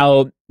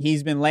 Now,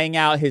 he's been laying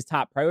out his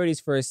top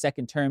priorities for his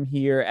second term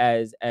here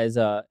as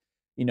governor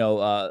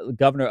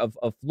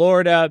of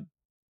Florida.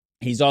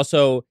 He's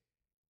also,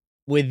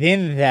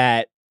 within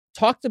that,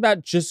 talked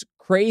about just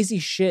crazy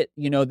shit,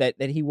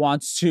 that he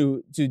wants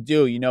to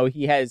do.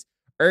 He has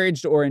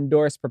urged or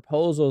endorsed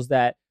proposals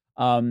that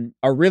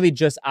are really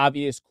just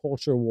obvious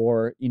culture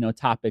war,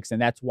 topics.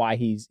 And that's why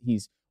he's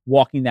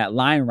walking that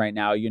line right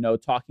now,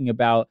 talking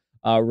about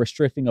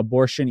restricting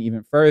abortion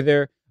even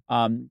further,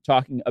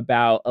 talking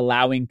about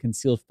allowing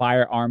concealed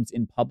firearms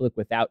in public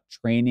without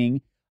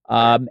training,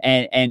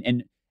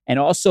 and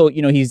also,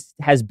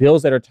 has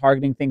bills that are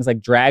targeting things like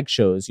drag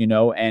shows,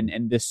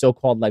 and this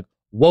so-called like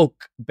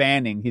woke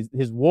banning,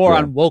 his war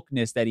on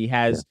wokeness that he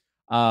has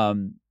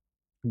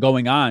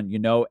going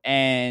on,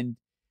 and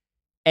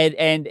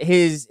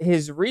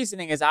his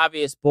reasoning is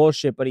obvious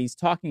bullshit, but he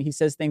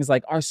says things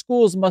like, our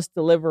schools must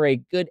deliver a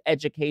good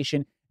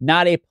education,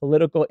 not a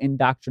political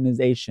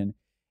indoctrination.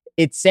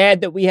 It's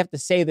sad that we have to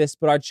say this,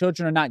 but our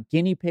children are not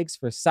guinea pigs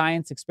for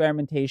science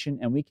experimentation,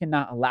 and we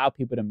cannot allow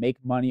people to make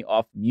money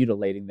off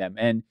mutilating them.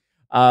 And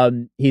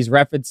he's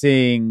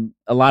referencing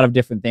a lot of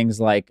different things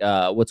like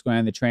what's going on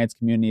in the trans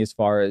community as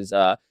far as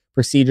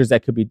procedures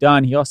that could be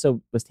done. He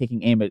also was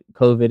taking aim at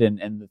COVID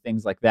and the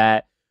things like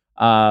that.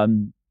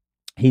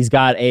 He's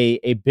got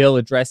a bill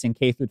addressing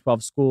K through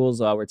 12 schools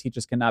where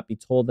teachers cannot be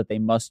told that they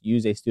must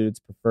use a student's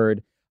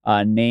preferred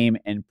name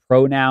and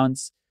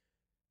pronouns.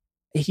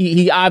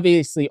 He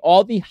obviously,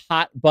 all the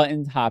hot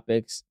button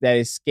topics that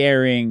is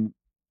scaring,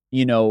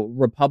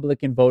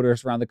 Republican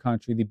voters around the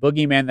country, the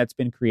boogeyman that's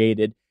been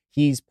created,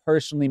 he's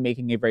personally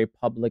making a very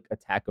public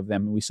attack of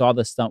them. And we saw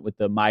the stunt with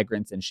the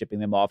migrants and shipping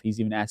them off.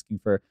 He's even asking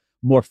for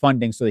more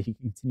funding so that he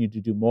can continue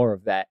to do more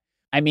of that.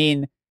 I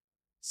mean,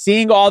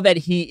 seeing all that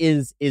he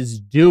is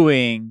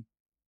doing,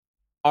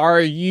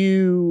 are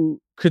you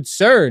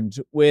concerned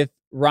with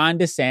Ron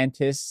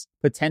DeSantis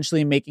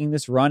potentially making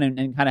this run,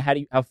 and kind of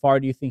how far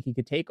do you think he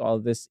could take all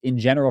of this in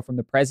general from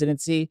the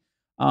presidency?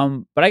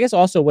 But I guess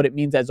also what it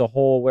means as a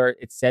whole, where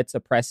it sets a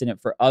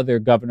precedent for other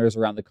governors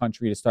around the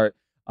country to start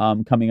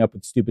coming up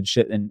with stupid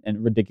shit and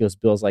ridiculous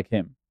bills like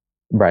him.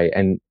 Right.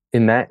 And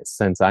in that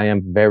sense, I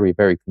am very,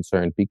 very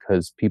concerned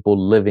because people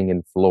living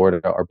in Florida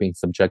are being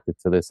subjected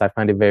to this. I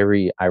find it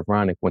very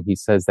ironic when he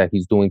says that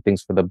he's doing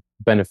things for the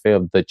benefit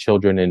of the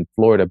children in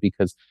Florida,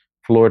 because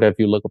Florida, if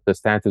you look up the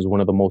stats, is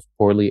one of the most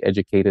poorly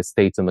educated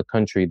states in the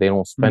country. They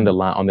don't spend a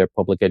lot on their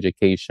public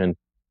education.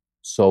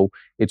 So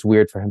it's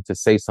weird for him to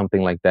say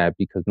something like that,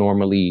 because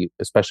normally,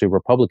 especially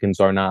Republicans,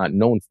 are not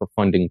known for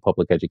funding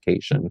public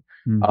education.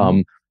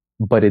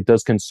 But it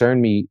does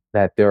concern me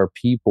that there are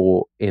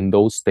people in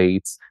those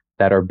states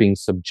that are being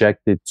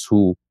subjected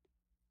to,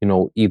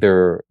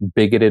 either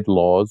bigoted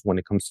laws when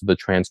it comes to the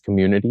trans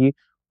community,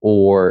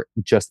 or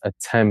just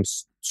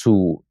attempts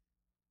to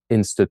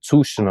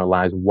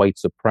institutionalize white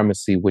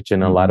supremacy, which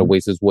in a lot of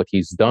ways is what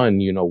he's done,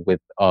 with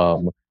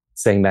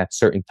saying that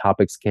certain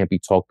topics can't be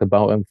talked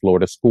about in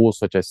Florida schools,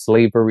 such as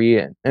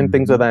slavery and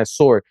things of that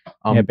sort.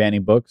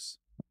 Banning books.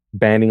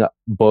 Banning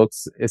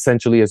books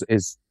essentially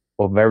is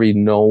a very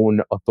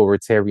known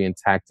authoritarian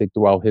tactic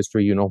throughout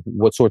history. You know,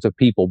 what sorts of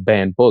people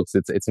ban books?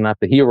 It's not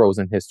the heroes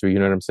in history. You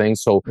know what I'm saying?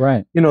 So,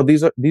 right. You know,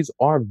 these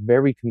are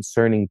very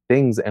concerning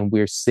things, and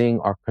we're seeing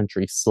our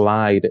country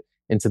slide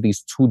into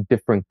these two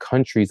different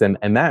countries, and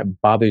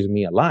that bothers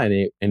me a lot,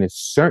 and it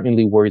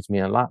certainly worries me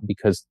a lot,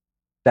 because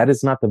that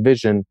is not the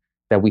vision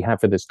that we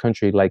have for this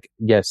country. Like,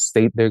 yes,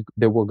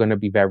 there were going to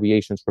be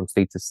variations from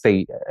state to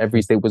state.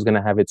 Every state was going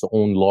to have its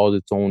own laws,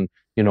 its own,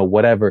 you know,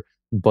 whatever.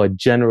 But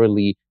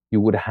generally, you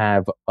would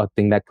have a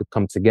thing that could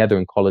come together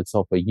and call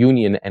itself a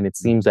union. And it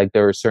seems like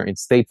there are certain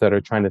states that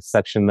are trying to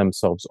section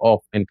themselves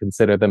off and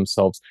consider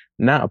themselves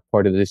not a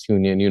part of this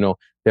union. You know,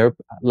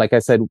 like I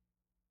said,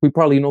 we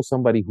probably know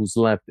somebody who's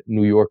left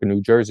New York and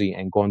New Jersey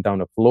and gone down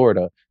to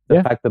Florida.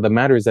 The fact of the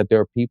matter is that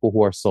there are people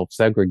who are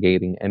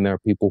self-segregating, and there are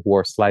people who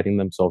are sliding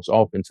themselves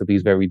off into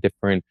these very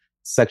different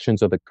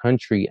sections of the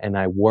country. And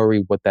I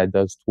worry what that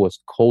does to us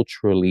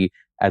culturally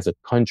as a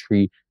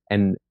country,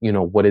 and, you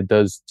know, what it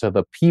does to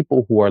the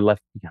people who are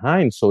left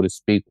behind, so to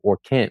speak, or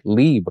can't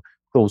leave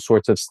those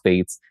sorts of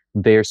states.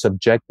 They're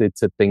subjected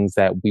to things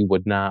that we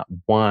would not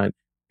want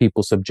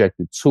people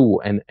subjected to.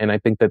 And I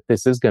think that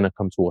this is going to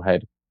come to a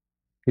head.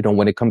 You know,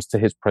 when it comes to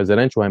his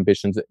presidential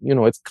ambitions, you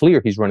know, it's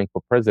clear he's running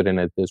for president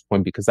at this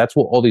point, because that's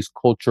what all these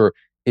culture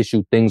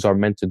issue things are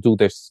meant to do.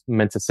 They're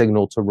meant to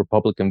signal to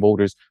Republican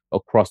voters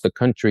across the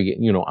country,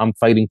 you know, I'm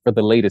fighting for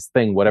the latest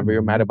thing. Whatever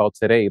you're mad about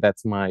today,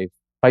 that's my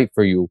fight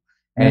for you.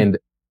 And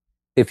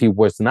if he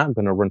was not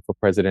going to run for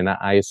president,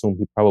 I assume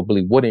he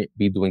probably wouldn't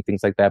be doing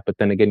things like that. But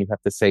then again, you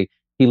have to say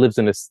he lives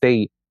in a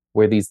state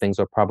where these things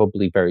are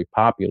probably very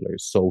popular.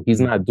 So he's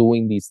not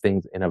doing these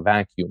things in a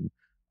vacuum.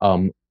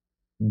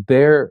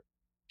 There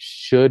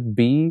should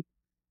be,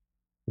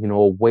 you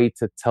know, a way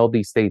to tell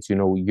these states, you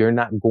know, you're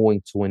not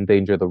going to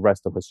endanger the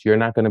rest of us. You're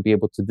not going to be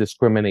able to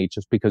discriminate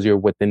just because you're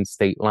within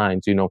state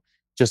lines. You know,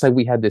 just like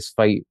we had this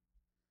fight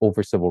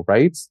over civil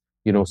rights,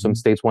 you know, some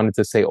states wanted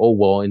to say, oh,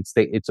 well,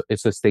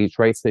 it's a states'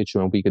 rights issue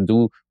and we can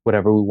do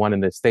whatever we want in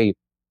this state.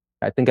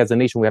 I think as a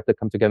nation, we have to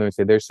come together and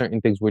say there's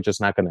certain things we're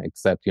just not going to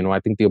accept. You know,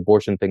 I think the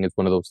abortion thing is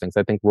one of those things.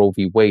 I think Roe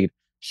v. Wade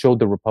showed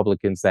the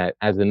Republicans that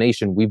as a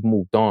nation, we've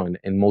moved on,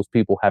 and most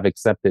people have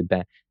accepted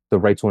that the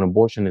right to an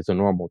abortion is a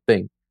normal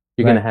thing.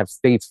 You're going to have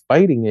states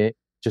fighting it,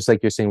 just like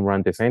you're seeing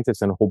Ron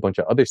DeSantis and a whole bunch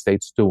of other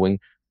states doing.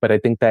 But I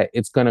think that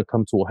it's going to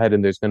come to a head,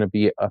 and there's going to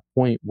be a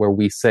point where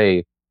we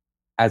say,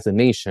 as a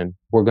nation,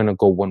 we're going to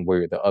go one way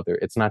or the other.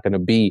 It's not going to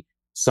be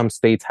some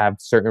states have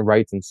certain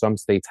rights and some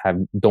states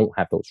don't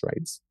have those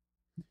rights.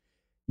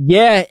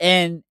 Yeah,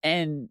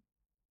 and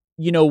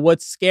you know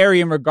what's scary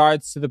in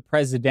regards to the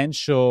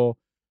presidential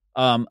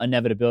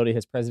inevitability,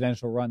 his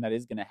presidential run that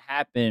is going to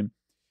happen.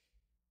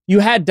 You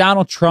had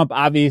Donald Trump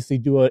obviously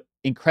do an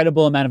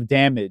incredible amount of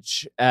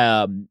damage,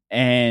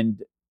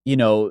 and you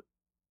know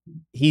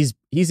he's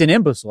an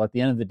imbecile at the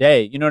end of the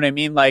day. You know what I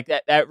mean? Like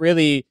that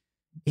really,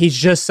 he's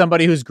just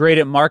somebody who's great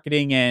at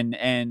marketing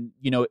and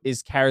you know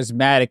is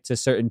charismatic to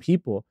certain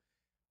people.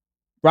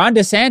 Ron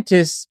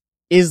DeSantis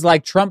is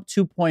like Trump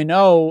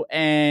 2.0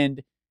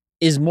 and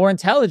is more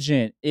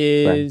intelligent,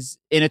 is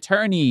an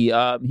attorney,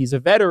 he's a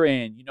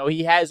veteran. You know,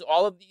 he has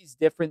all of these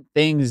different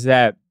things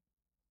that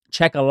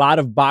check a lot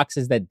of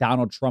boxes that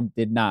Donald Trump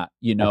did not,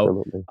 you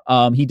know.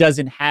 He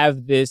doesn't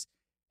have this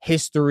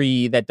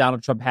history that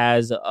Donald Trump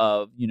has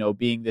of, you know,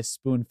 being this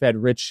spoon-fed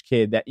rich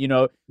kid that, you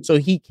know, so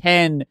he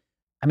can,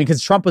 I mean,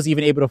 because Trump was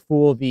even able to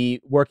fool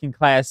the working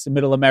class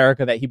middle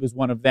America that he was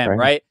one of them,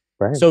 right?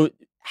 So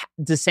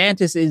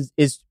DeSantis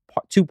is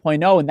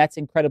 2.0, and that's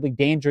incredibly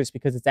dangerous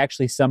because it's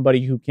actually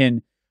somebody who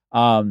can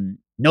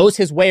knows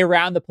his way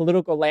around the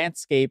political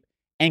landscape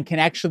and can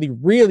actually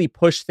really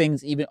push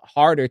things even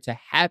harder to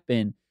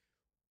happen.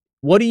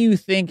 What do you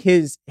think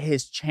his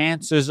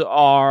chances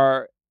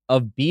are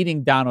of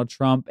beating Donald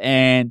Trump?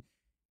 And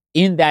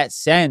in that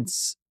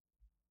sense,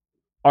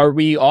 are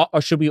we all,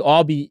 or should we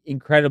all be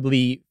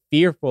incredibly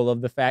fearful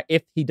of the fact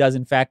if he does,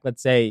 in fact,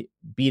 let's say,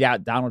 beat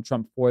out Donald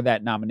Trump for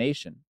that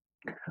nomination?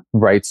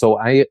 Right. So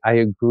I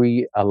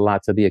agree a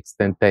lot to the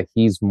extent that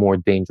he's more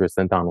dangerous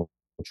than Donald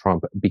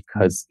Trump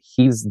because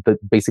he's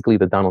basically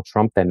the Donald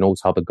Trump that knows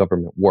how the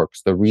government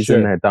works. The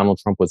reason that Donald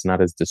Trump was not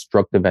as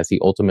destructive as he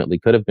ultimately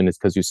could have been is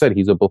because you said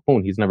he's a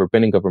buffoon. He's never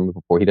been in government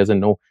before. He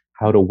doesn't know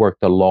how to work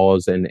the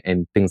laws and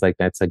things like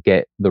that to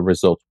get the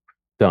result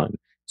done.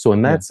 So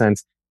in that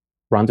sense,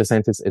 Ron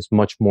DeSantis is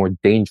much more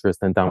dangerous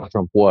than Donald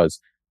Trump was.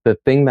 The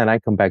thing that I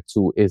come back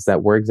to is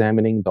that we're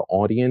examining the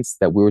audience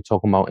that we were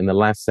talking about in the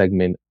last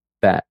segment,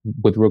 that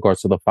with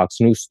regards to the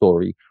Fox News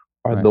story.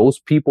 Are those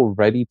people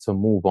ready to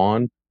move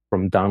on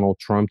from Donald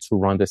Trump to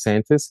Ron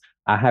DeSantis?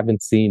 I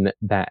haven't seen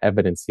that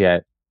evidence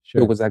yet.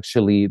 There was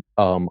actually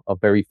a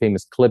very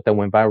famous clip that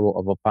went viral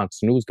of a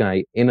Fox News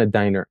guy in a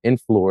diner in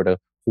Florida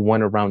who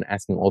went around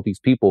asking all these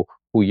people,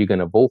 who are you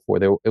going to vote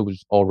for? It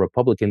was all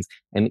Republicans.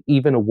 And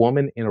even a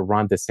woman in a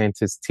Ron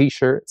DeSantis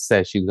t-shirt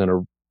says she's going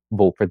to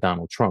vote for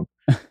Donald Trump.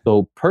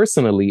 So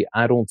personally,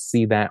 I don't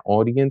see that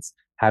audience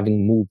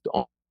having moved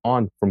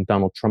on from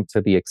Donald Trump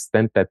to the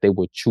extent that they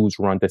would choose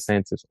Ron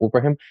DeSantis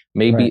over him.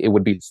 Maybe it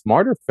would be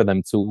smarter for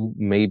them to,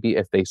 maybe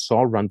if they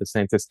saw Ron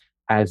DeSantis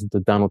as the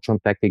Donald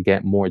Trump that could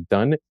get more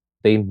done,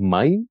 they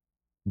might,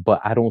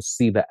 but I don't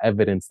see the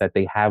evidence that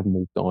they have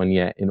moved on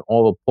yet. In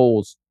all the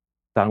polls,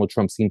 Donald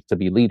Trump seems to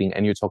be leading,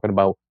 and you're talking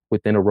about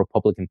within a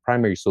Republican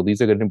primary. So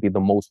these are going to be the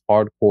most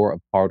hardcore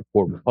of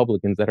hardcore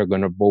Republicans that are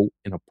going to vote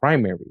in a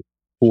primary.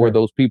 Who are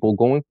those people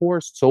going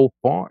for? So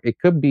far, it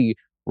could be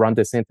Ron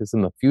DeSantis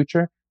in the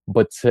future,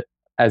 but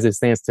as it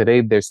stands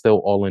today, they're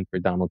still all in for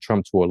Donald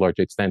Trump to a large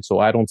extent. So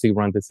I don't see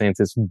Ron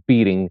DeSantis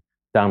beating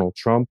Donald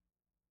Trump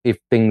if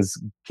things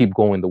keep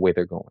going the way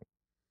they're going.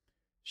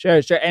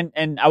 Sure.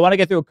 And I want to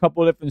get through a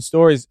couple of different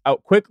stories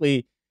out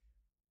quickly.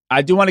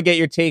 I do want to get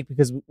your take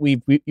because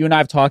you and I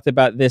have talked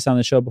about this on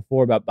the show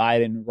before about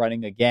Biden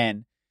running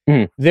again.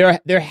 He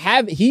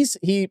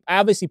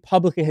obviously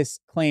publicly has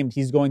claimed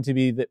he's going to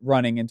be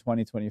running in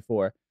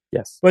 2024.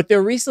 Yes. But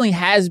there recently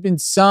has been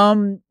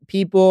some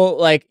people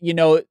like,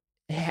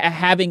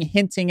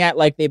 hinting at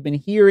like they've been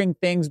hearing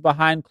things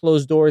behind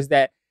closed doors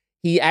that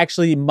he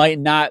actually might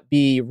not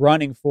be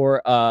running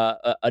for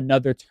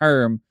another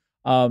term.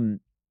 And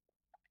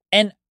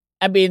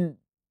I mean,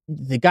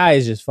 the guy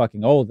is just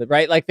fucking old,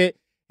 right? Like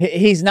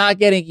he's not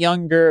getting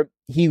younger.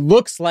 He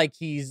looks like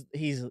he's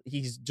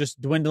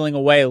just dwindling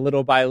away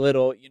little by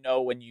little,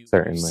 when you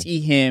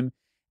see him.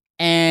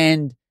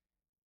 And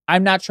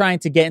I'm not trying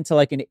to get into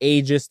like an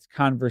ageist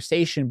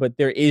conversation, but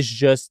there is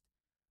just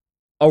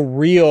a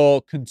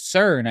real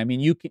concern. I mean,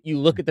 you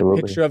look at the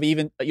picture of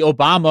even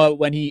Obama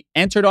when he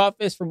entered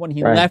office from when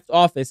he left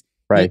office,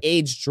 he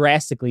aged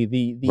drastically.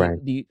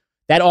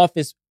 That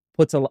office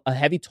puts a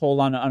heavy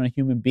toll on a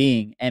human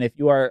being. And if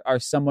you are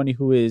someone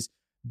who is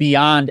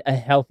beyond a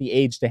healthy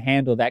age to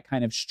handle that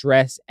kind of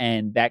stress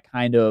and that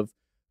kind of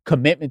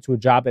commitment to a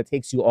job that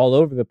takes you all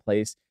over the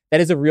place, that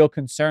is a real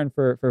concern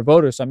for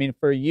voters. So, I mean,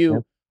 for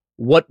you,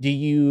 what do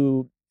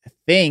you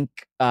think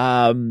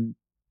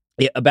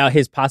about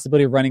his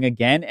possibility of running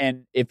again?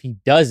 And if he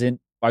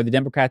doesn't, are the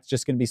Democrats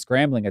just going to be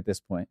scrambling at this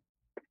point?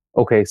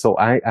 Okay, so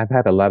I've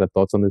had a lot of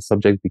thoughts on this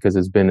subject because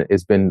it's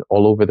been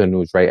all over the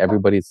news, right?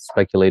 Everybody's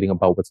speculating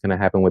about what's going to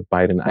happen with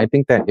Biden. I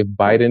think that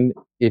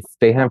if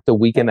they have to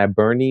weekend at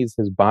Bernie's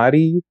his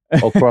body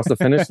across the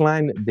finish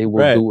line, they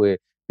will do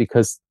it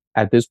because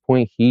at this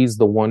point, he's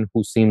the one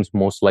who seems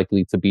most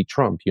likely to beat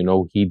Trump.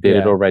 He did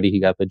it already. He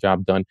got the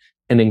job done.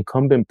 An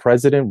incumbent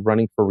president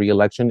running for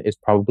re-election is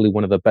probably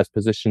one of the best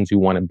positions you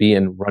want to be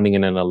in running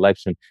in an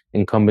election.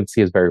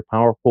 Incumbency is very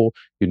powerful.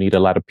 You need a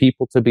lot of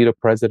people to be the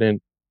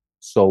president.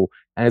 So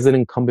as an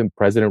incumbent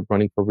president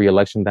running for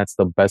re-election, that's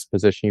the best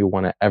position you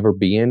want to ever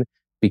be in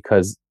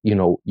because,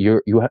 you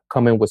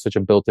come in with such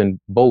a built-in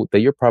vote that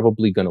you're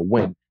probably going to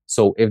win.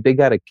 So if they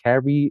got to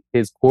carry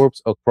his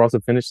corpse across the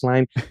finish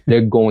line,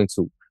 they're going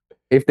to.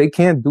 If they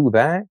can't do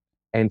that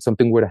and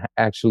something were to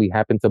actually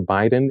happen to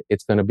Biden,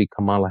 it's going to be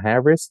Kamala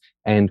Harris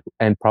and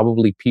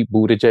probably Pete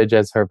Buttigieg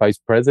as her vice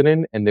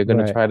president. And they're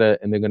going to try to,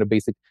 and they're going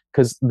to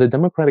because the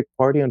Democratic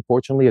Party,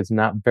 unfortunately, is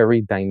not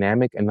very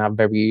dynamic and not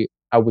very,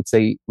 I would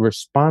say,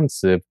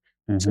 responsive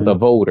to the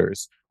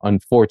voters,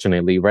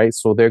 unfortunately, right?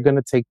 So they're going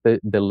to take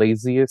the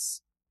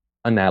laziest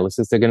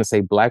analysis. They're going to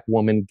say black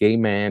woman, gay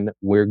man,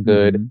 we're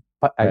good,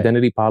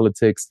 identity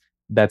politics.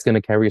 That's going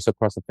to carry us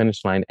across the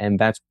finish line. And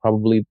that's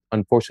probably,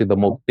 unfortunately, the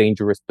most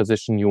dangerous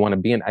position you want to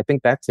be in. I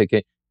think that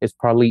ticket is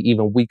probably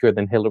even weaker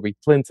than Hillary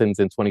Clinton's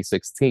in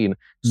 2016.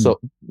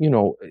 So,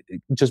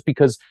 just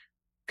because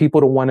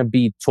people don't want to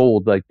be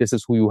told like this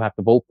is who you have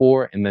to vote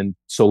for and then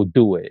so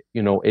do it.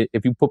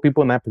 If you put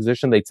people in that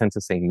position, they tend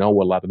to say no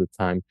a lot of the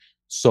time.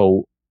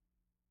 So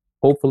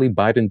hopefully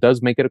Biden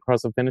does make it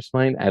across the finish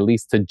line, at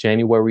least to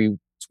January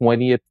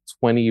 20th,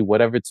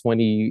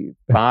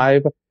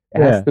 25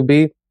 it has to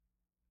be.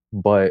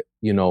 But,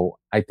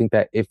 I think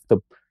that if the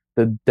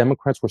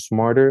Democrats were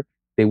smarter,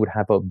 they would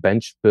have a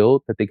bench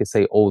built that they could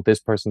say, oh, this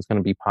person's going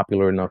to be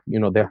popular enough.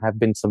 There have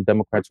been some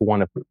Democrats who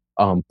want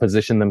to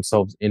position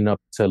themselves enough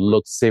to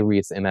look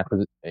serious in that.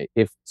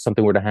 If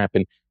something were to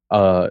happen,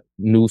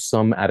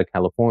 Newsom out of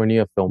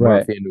California, Phil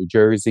Murphy in New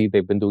Jersey,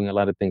 they've been doing a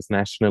lot of things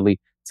nationally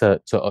to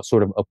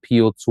sort of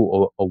appeal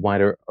to a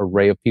wider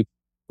array of people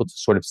to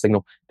sort of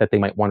signal that they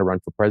might want to run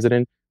for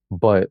president.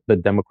 But the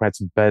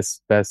Democrats'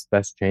 best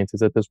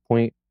chances at this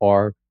point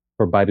are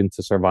for Biden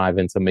to survive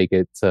and to make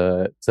it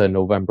to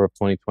November of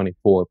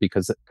 2024,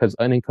 because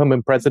an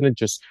incumbent president,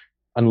 just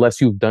unless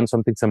you've done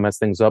something to mess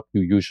things up,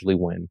 you usually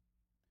win.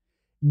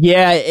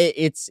 Yeah,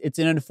 it's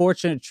an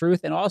unfortunate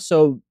truth. And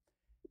also,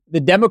 the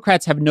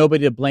Democrats have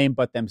nobody to blame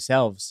but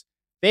themselves.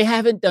 They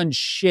haven't done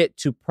shit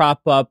to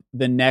prop up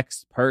the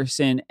next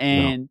person.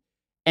 And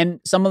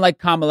someone like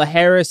Kamala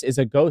Harris is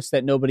a ghost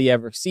that nobody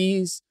ever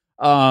sees.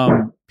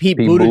 Pete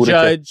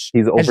Buttigieg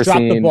has dropped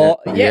the ball.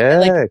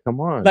 Come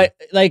on. I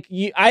like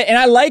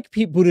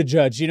Pete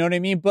Buttigieg, you know what I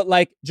mean? But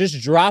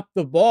just drop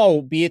the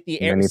ball, be it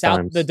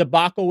the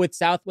debacle with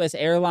Southwest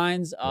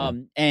Airlines,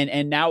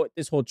 and now with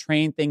this whole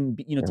train thing,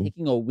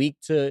 taking a week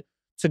to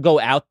go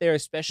out there,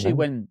 especially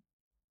when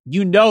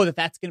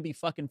that's going to be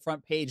fucking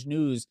front page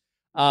news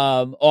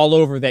all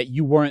over that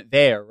you weren't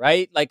there,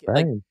 right? Like,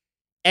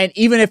 and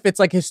even if it's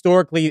like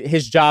historically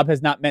his job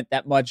has not meant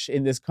that much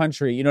in this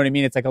country, you know what I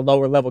mean? It's like a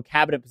lower level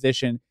cabinet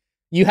position.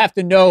 You have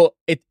to know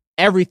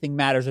everything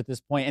matters at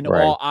this point, and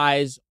all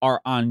eyes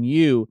are on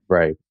you.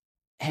 Right.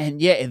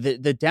 And yeah,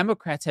 the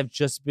Democrats have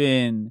just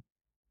been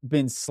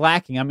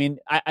slacking. I mean,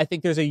 I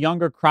think there's a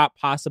younger crop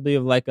possibly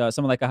of like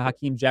someone like a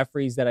Hakeem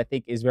Jeffries that I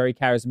think is very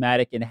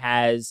charismatic and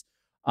has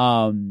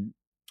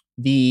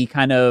the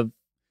kind of,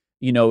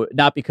 you know,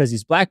 not because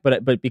he's black,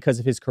 but because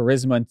of his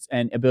charisma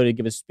and ability to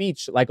give a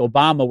speech like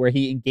Obama, where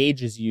he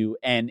engages you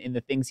and in the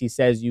things he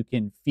says, you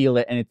can feel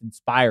it and it's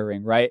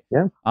inspiring, right?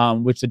 Yeah.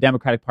 Which the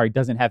Democratic Party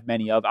doesn't have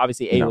many of.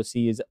 Obviously,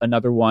 AOC is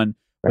another one,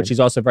 but she's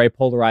also very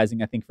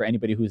polarizing, I think, for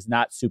anybody who's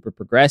not super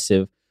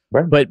progressive.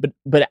 Right.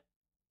 But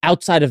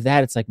outside of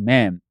that, it's like,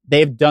 man,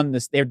 they've done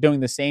this. They're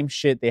doing the same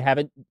shit. They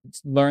haven't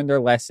learned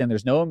their lesson.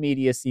 There's no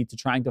immediacy to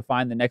trying to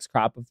find the next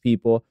crop of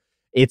people.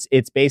 It's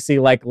basically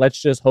like, let's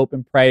just hope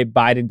and pray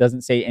Biden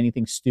doesn't say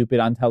anything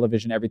stupid on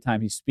television every time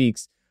he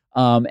speaks.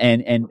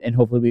 And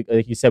hopefully,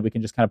 like you said, we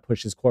can just kind of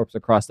push his corpse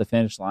across the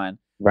finish line.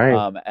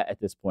 Right. At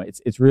this point,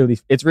 it's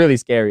really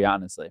scary,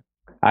 honestly.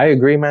 I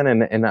agree, man.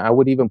 And I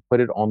would even put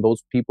it on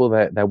those people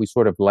that we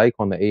sort of like,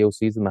 on the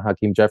AOCs and the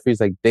Hakeem Jeffries.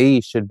 Like, they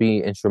should be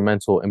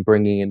instrumental in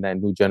bringing in that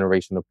new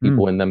generation of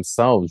people in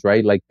themselves,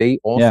 right? Like, they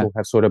also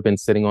have sort of been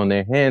sitting on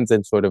their hands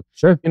and sort of,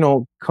 you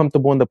know,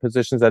 comfortable in the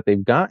positions that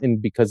they've gotten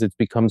because it's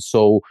become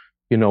so,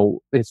 you know,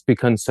 it's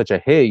become such a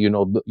hit. You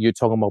know, you're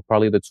talking about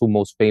probably the two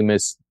most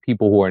famous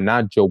people who are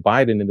not Joe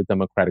Biden in the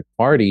Democratic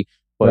Party.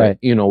 But,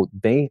 you know,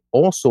 they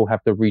also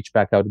have to reach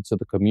back out into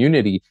the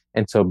community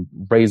and to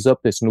raise up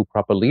this new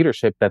crop of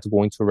leadership that's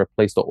going to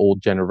replace the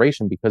old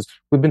generation, because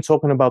we've been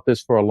talking about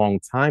this for a long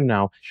time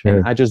now.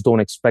 And I just don't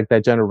expect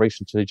that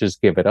generation to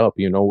just give it up.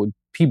 You know,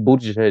 Pete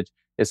Buttigieg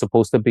is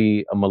supposed to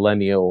be a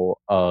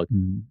millennial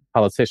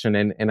politician.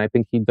 And I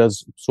think he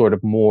does sort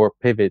of more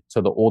pivot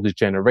to the oldest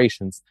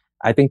generations.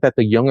 I think that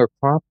the younger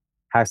crop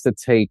has to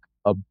take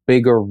a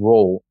bigger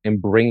role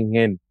in bringing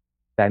in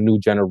that new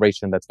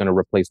generation that's going to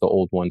replace the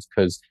old ones.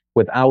 Because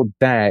without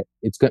that,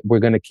 we're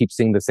going to keep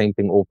seeing the same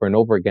thing over and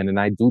over again. And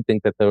I do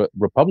think that the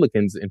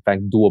Republicans, in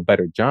fact, do a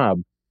better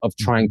job of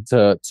trying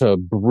to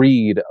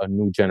breed a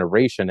new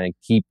generation and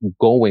keep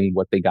going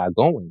what they got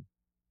going.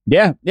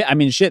 Yeah. I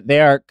mean, shit,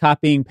 they are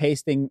copying,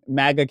 pasting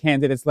MAGA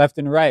candidates left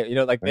and right. You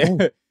know, like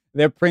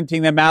they're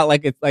printing them out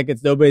like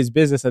it's nobody's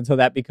business until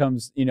that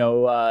becomes, you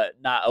know,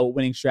 not a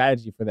winning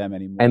strategy for them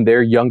anymore. And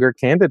they're younger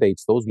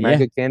candidates. Those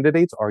MAGA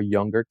candidates are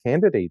younger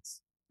candidates.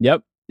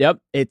 Yep.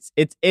 It's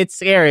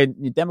scary.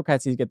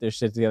 Democrats need to get their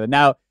shit together.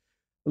 Now,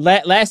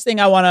 last thing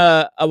I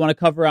wanna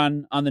cover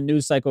on the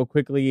news cycle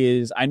quickly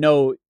is, I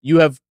know you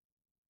have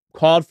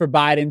called for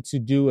Biden to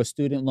do a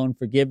student loan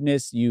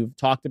forgiveness. You've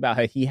talked about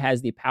how he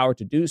has the power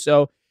to do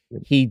so.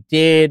 He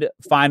did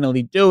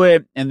finally do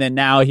it, and then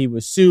now he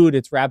was sued.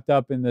 It's wrapped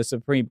up in the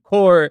Supreme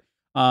Court.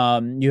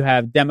 You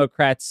have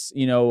Democrats,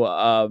 you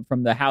know,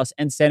 from the House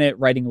and Senate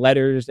writing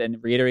letters and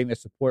reiterating their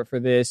support for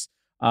this.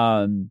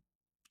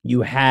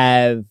 You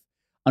have,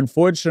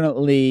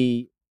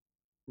 unfortunately,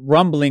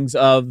 rumblings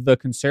of the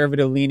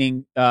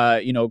conservative-leaning,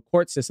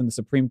 court system, the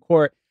Supreme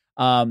Court,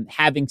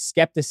 having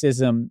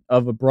skepticism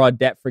of a broad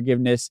debt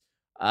forgiveness,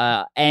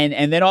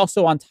 and then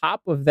also on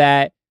top of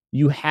that,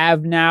 you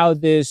have now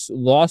this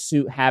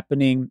lawsuit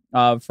happening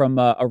from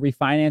a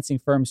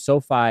refinancing firm,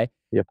 SoFi,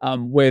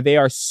 where they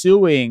are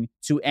suing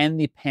to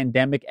end the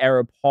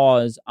pandemic-era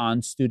pause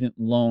on student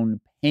loan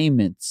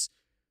payments.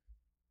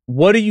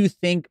 What do you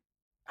think?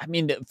 I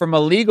mean, from a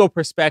legal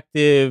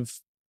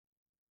perspective,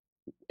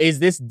 is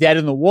this dead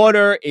in the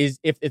water?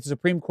 If the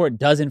Supreme Court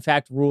does in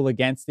fact rule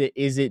against it,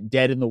 is it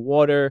dead in the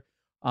water?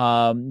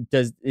 Do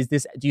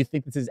you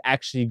think this is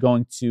actually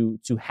going to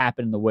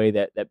happen in the way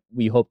that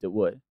we hoped it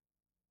would?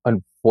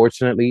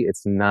 Unfortunately,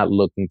 it's not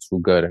looking too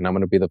good. And I'm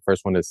going to be the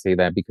first one to say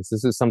that, because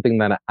this is something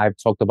that I've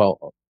talked about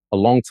a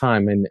long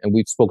time, and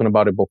we've spoken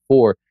about it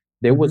before.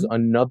 There was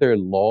another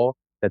law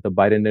that the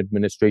Biden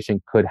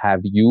administration could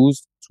have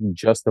used to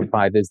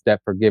justify this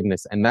debt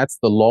forgiveness. And that's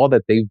the law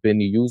that they've been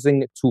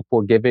using to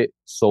forgive it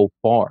so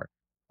far.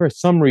 For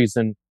some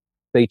reason,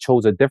 they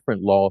chose a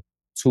different law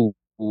to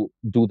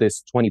do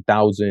this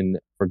 $20,000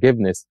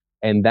 forgiveness.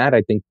 And that,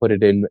 I think, put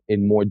it in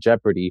more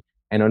jeopardy.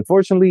 And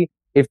unfortunately,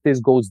 if this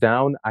goes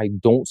down, I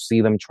don't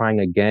see them trying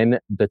again.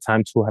 The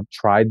time to have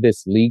tried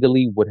this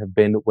legally would have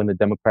been when the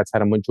Democrats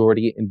had a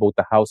majority in both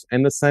the House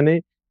and the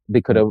Senate. They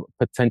could have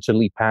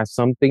potentially passed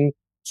something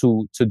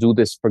to do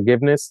this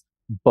forgiveness,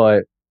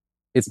 but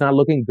it's not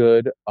looking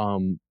good.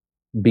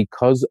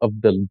 Because of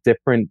the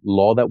different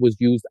law that was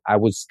used, I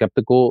was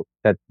skeptical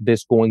that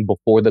this going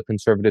before the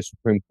conservative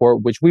Supreme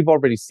Court, which we've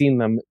already seen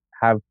them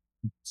have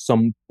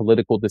some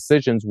political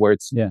decisions where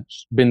it's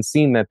been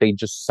seen that they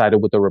just sided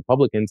with the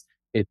Republicans.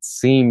 It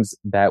seems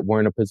that we're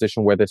in a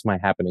position where this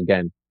might happen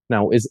again.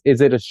 Now, is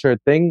it a sure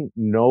thing?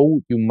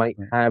 No, you might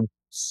have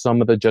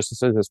some of the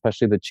justices,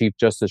 especially the Chief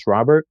Justice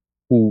Robert,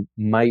 who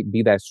might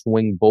be that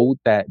swing vote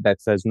that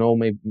says, no,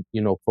 maybe,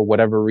 for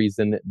whatever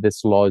reason,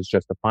 this law is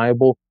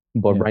justifiable.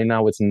 But right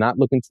now, it's not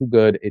looking too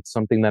good. It's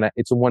something that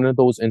it's one of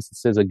those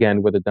instances,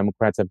 again, where the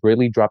Democrats have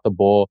really dropped the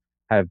ball,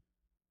 have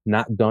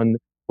not done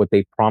what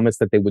they promised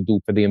that they would do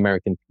for the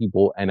American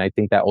people. And I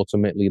think that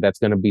ultimately that's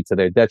going to be to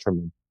their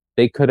detriment.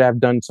 They could have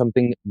done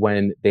something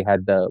when they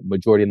had the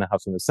majority in the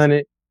House and the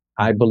Senate.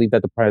 I believe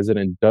that the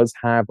president does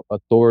have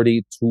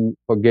authority to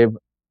forgive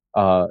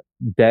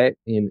debt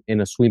in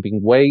a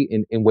sweeping way,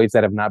 in ways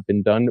that have not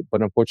been done.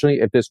 But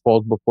unfortunately, if this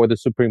falls before the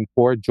Supreme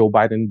Court, Joe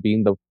Biden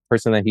being the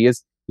person that he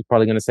is, he's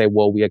probably going to say,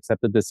 well, we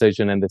accept the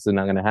decision and this is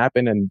not going to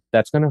happen. And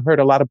that's going to hurt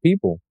a lot of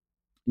people.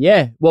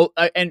 Yeah. Well,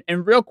 and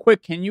real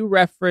quick, can you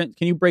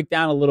break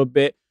down a little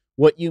bit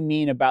what you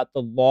mean about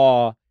the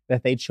law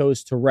that they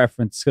chose to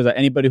reference? Because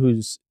anybody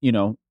who's,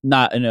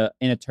 not an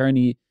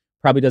attorney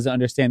probably doesn't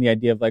understand the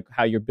idea of like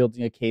how you're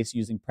building a case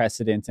using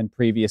precedents and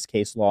previous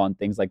case law and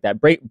things like that.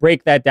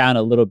 Break that down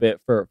a little bit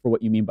for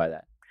what you mean by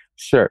that.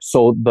 Sure.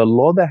 So the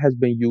law that has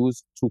been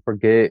used to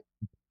forget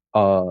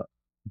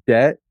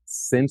debt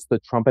since the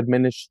Trump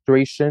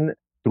administration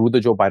through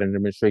the Joe Biden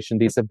administration,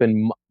 these have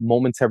been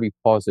momentary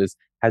pauses,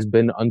 has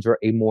been under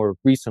a more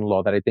recent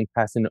law that I think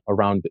passed in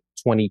around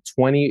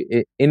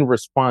 2020 in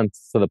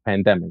response to the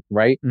pandemic,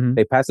 right? Mm-hmm.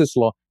 They passed this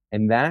law,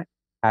 and that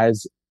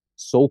has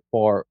so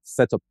far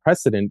sets a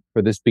precedent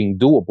for this being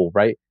doable,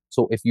 right?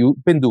 So if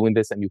you've been doing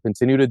this and you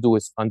continue to do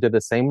it under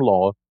the same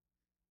law,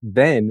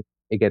 then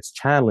it gets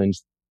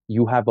challenged.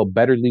 You have a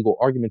better legal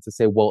argument to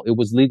say, well, it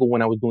was legal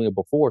when I was doing it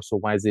before, so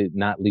why is it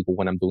not legal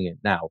when I'm doing it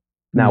now?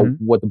 Now,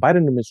 what the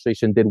Biden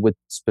administration did with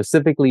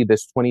specifically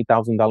this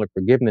 $20,000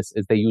 forgiveness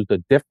is they used a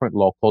different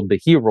law called the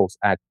HEROES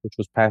Act, which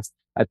was passed,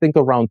 I think,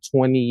 around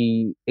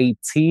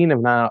 2018, if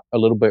not a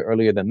little bit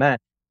earlier than that.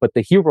 But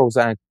the HEROES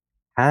Act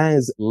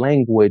has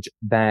language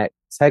that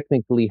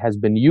technically has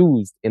been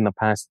used in the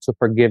past to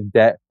forgive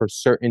debt for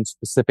certain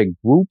specific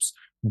groups,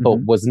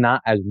 but was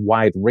not as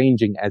wide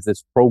ranging as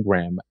this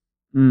program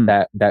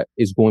that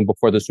is going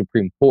before the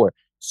Supreme Court.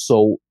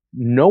 So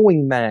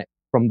knowing that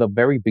from the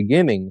very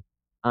beginning,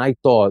 I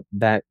thought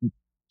that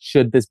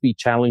should this be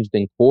challenged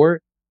in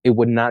court, it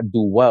would not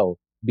do well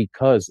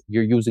because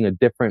you're using a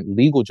different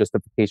legal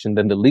justification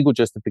than the legal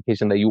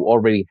justification that you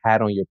already had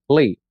on your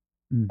plate.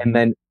 And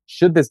then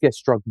should this get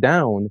struck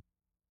down,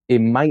 it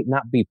might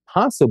not be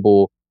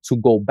possible to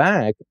go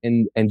back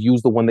and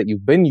use the one that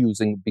you've been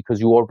using because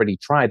you already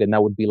tried. And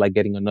that would be like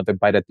getting another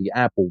bite at the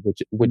apple,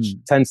 which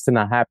tends to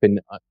not happen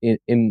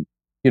in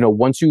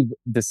once you've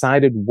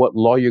decided what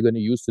law you're going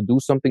to use to do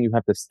something, you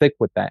have to stick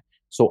with that.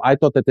 So I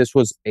thought that this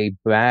was a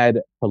bad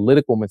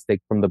political mistake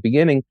from the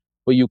beginning.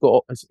 But you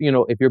go,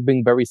 if you're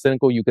being very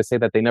cynical, you could say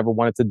that they never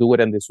wanted to do it.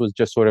 And this was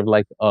just sort of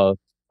like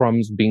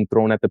crumbs being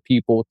thrown at the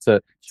people to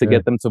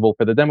get them to vote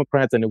for the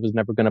Democrats. And it was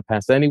never going to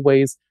pass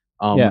anyways.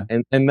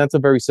 And that's a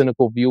very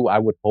cynical view. I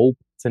would hope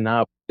to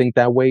not think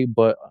that way.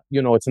 But,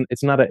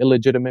 it's not an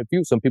illegitimate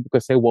view. Some people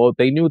could say, well,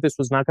 they knew this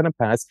was not going to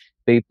pass.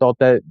 They thought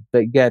that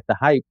they get the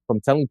hype from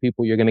telling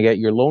people you're going to get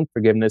your loan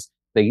forgiveness.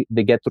 They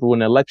get through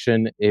an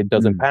election, it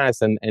doesn't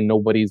pass, and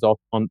nobody's off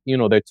on,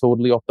 they're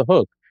totally off the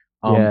hook.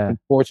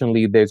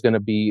 Unfortunately, there's going to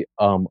be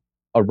a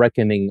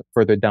reckoning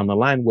further down the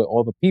line where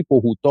all the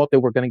people who thought they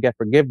were going to get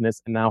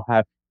forgiveness and now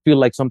feel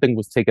like something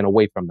was taken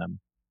away from them.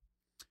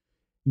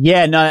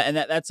 Yeah, no, and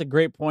that's a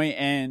great point.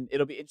 And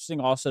it'll be interesting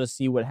also to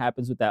see what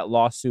happens with that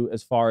lawsuit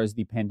as far as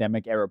the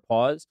pandemic era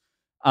pause.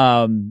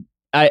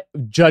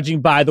 Judging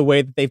by the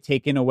way that they've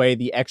taken away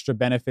the extra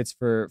benefits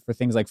for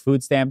things like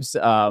food stamps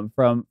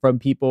from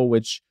people,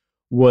 which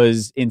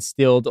was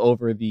instilled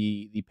over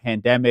the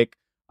pandemic,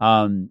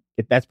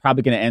 that's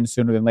probably going to end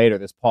sooner than later.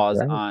 This pause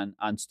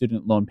on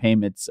student loan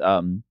payments,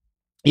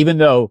 even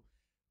though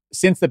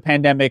since the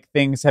pandemic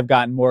things have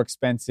gotten more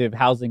expensive,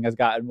 housing has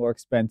gotten more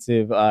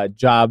expensive,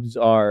 jobs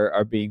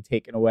are being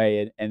taken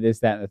away, and this,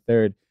 that, and the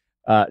third.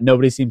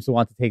 Nobody seems to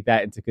want to take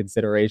that into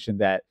consideration.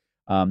 That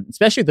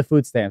especially with the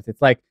food stamps,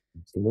 it's like.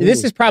 Absolutely.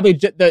 This is probably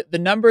the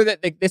number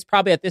that this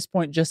probably at this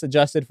point just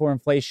adjusted for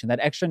inflation. That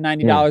extra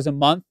 $90 a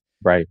month,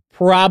 right?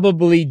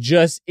 Probably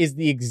just is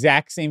the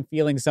exact same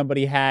feeling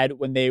somebody had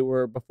when they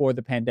were before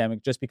the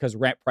pandemic, just because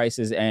rent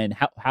prices and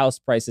house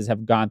prices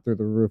have gone through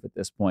the roof at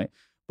this point.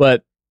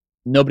 But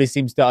nobody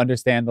seems to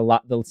understand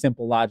the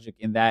simple logic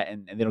in that,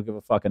 and they don't give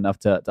a fuck enough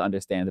to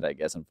understand it, I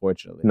guess,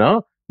 unfortunately.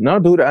 No,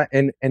 dude.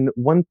 And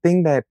one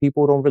thing that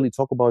people don't really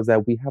talk about is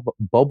that we have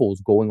bubbles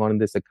going on in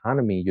this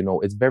economy.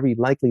 It's very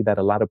likely that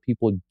a lot of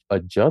people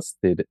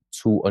adjusted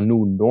to a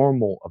new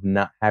normal of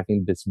not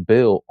having this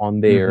bill on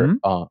their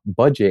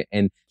budget.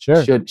 And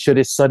should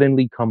it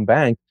suddenly come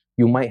back,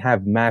 you might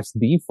have mass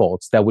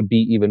defaults that would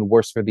be even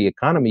worse for the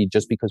economy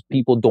just because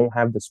people don't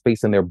have the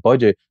space in their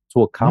budget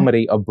to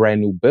accommodate a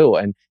brand new bill.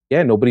 And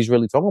nobody's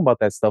really talking about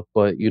that stuff.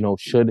 But,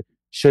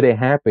 should it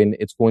happen,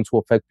 it's going to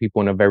affect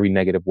people in a very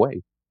negative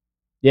way.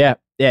 Yeah,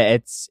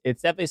 it's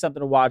definitely something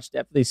to watch.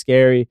 Definitely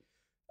scary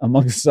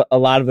amongst a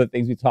lot of the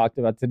things we talked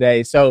about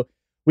today. So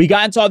we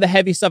got into all the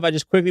heavy stuff. I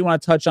just quickly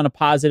want to touch on a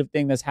positive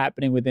thing that's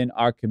happening within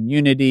our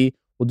community.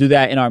 We'll do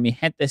that in our Mi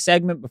Gente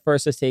segment. But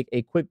first, let's take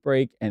a quick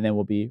break, and then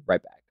we'll be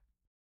right back.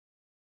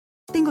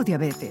 ¿Te tengo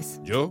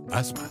diabetes. Yo,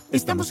 asma.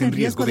 Estamos en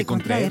riesgo de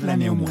contraer la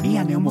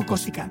neumonía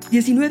neumocócica.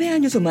 19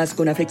 años o más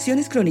con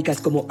afecciones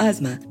crónicas como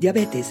asma,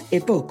 diabetes,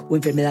 EPOC o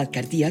enfermedad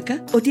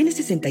cardíaca, o tienes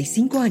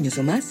 65 años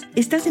o más,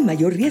 estás en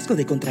mayor riesgo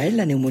de contraer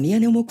la neumonía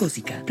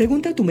neumocócica.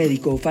 Pregunta a tu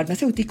médico o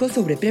farmacéutico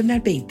sobre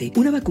Prevnar 20,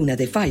 una vacuna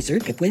de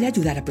Pfizer que puede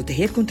ayudar a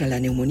proteger contra la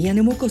neumonía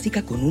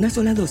neumocócica con una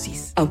sola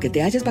dosis. Aunque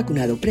te hayas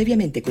vacunado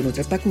previamente con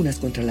otras vacunas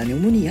contra la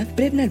neumonía,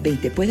 Prevnar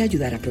 20 puede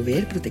ayudar a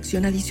proveer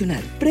protección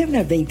adicional.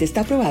 Prevnar 20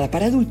 está aprobada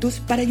para adultos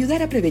para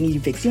ayudar a prevenir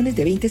infecciones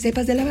de 20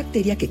 cepas de la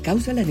bacteria que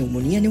causa la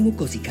neumonía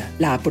neumocócica.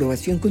 La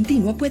aprobación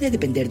continua puede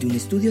depender de un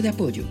estudio de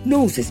apoyo.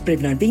 No uses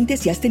Prevnar 20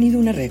 si has tenido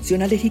una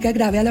reacción alérgica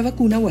grave a la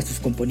vacuna o a sus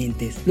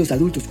componentes. Los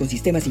adultos con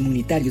sistemas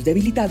inmunitarios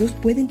debilitados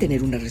pueden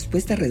tener una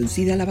respuesta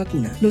reducida a la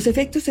vacuna. Los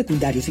efectos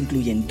secundarios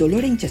incluyen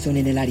dolor e hinchazón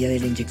en el área de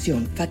la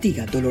inyección,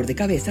 fatiga, dolor de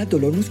cabeza,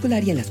 dolor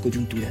muscular y en las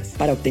coyunturas.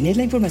 Para obtener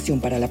la información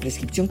para la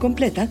prescripción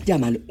completa,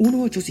 llama al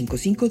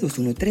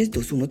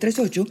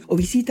 1-855-213-2138 o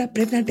visita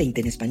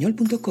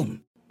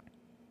Prevnar20enespañol.com.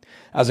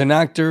 As an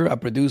actor, a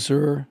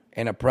producer,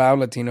 and a proud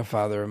Latino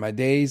father, my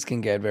days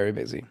can get very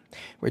busy,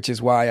 which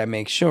is why I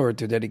make sure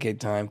to dedicate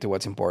time to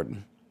what's important,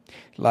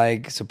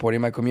 like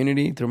supporting my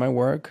community through my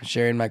work,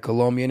 sharing my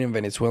Colombian and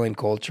Venezuelan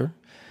culture,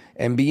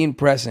 and being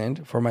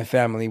present for my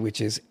family, which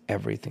is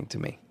everything to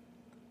me.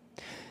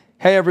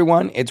 Hey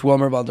everyone, it's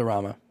Wilmer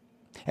Valderrama,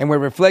 and we're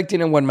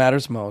reflecting on what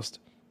matters most.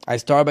 I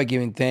start by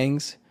giving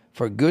thanks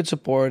for good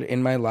support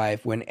in my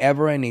life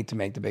whenever I need to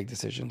make the big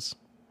decisions.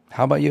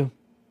 How about you?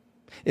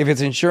 If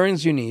it's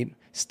insurance you need,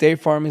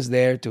 State Farm is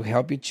there to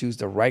help you choose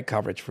the right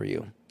coverage for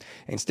you.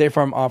 And State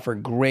Farm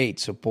offers great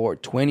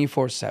support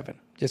 24/7.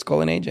 Just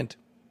call an agent.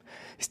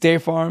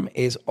 State Farm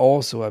is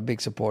also a big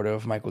supporter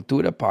of My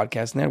Cultura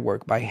podcast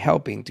network by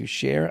helping to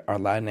share our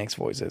Latinx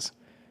voices.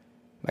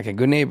 Like a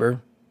good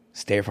neighbor,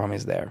 State Farm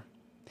is there.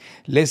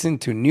 Listen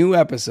to new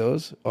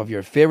episodes of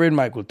your favorite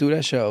My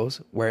Cultura shows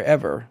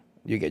wherever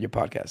you get your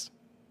podcasts.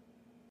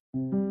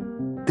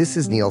 This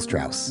is Neil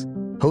Strauss,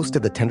 host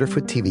of the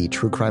Tenderfoot TV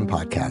True Crime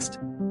Podcast,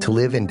 To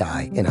Live and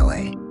Die in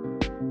LA.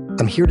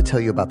 I'm here to tell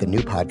you about the new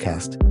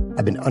podcast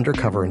I've been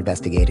undercover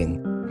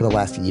investigating for the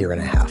last year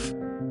and a half.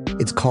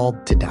 It's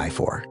called To Die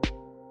For.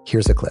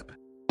 Here's a clip.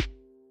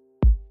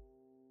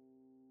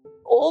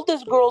 All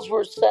these girls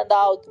were sent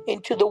out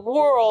into the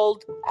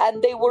world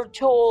and they were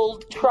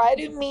told, try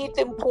to meet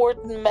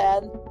important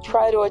men,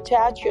 try to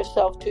attach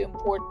yourself to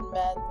important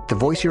men. The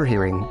voice you're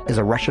hearing is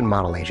a Russian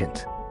model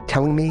agent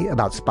telling me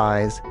about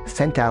spies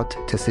sent out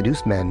to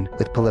seduce men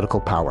with political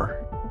power.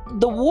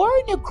 The war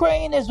in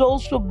Ukraine is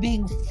also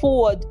being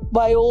fought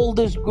by all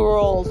these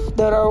girls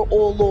that are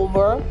all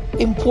over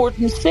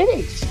important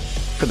cities.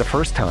 For the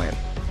first time,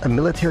 a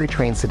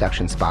military-trained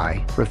seduction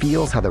spy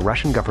reveals how the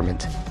Russian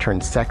government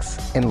turned sex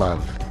and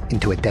love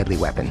into a deadly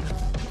weapon.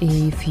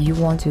 If you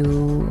want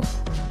to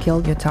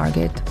kill your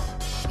target,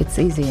 it's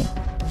easy.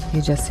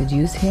 You just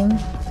seduce him,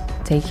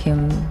 take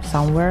him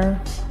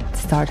somewhere,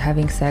 start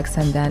having sex,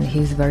 and then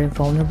he's very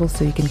vulnerable,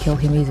 so you can kill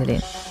him easily.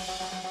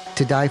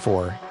 To Die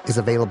For is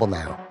available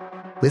now.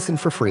 Listen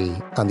for free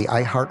on the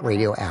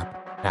iHeartRadio app,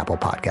 Apple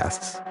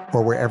Podcasts,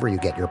 or wherever you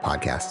get your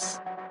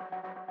podcasts.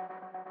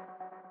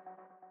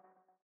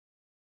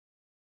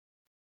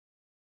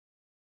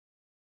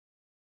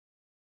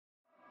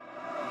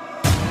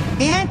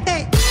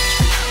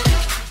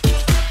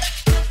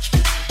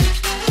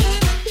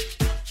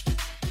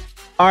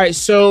 All right,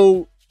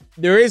 so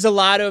there is a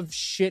lot of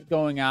shit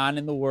going on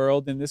in the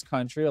world, in this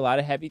country, a lot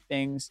of heavy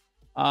things.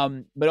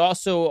 But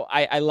also,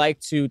 I like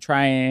to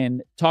try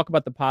and talk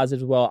about the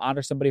positive as well,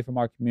 honor somebody from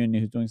our community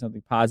who's doing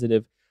something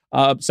positive.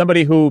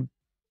 Somebody who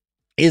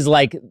is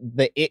like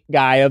the it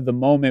guy of the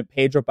moment,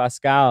 Pedro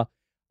Pascal,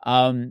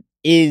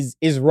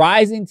 is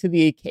rising to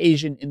the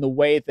occasion in the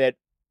way that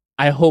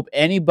I hope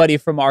anybody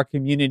from our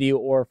community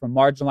or from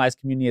marginalized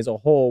community as a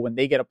whole, when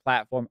they get a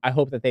platform, I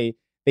hope that they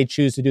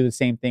choose to do the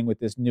same thing with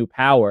this new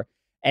power.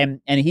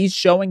 And he's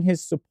showing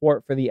his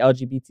support for the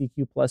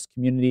LGBTQ plus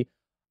community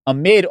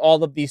amid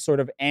all of these sort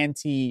of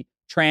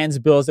anti-trans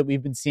bills that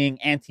we've been seeing,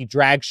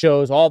 anti-drag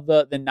shows, all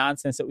the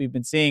nonsense that we've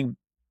been seeing.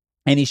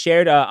 And he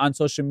shared on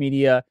social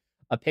media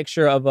a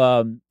picture of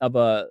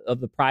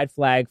the pride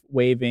flag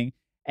waving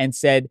and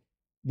said,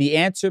 "The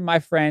answer, my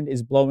friend,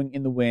 is blowing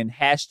in the wind.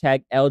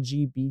 Hashtag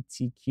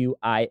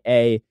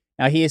LGBTQIA."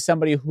 Now, he is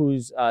somebody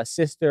whose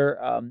sister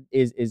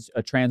is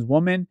a trans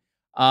woman.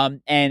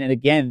 And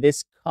again,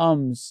 this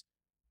comes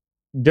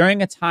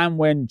during a time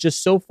when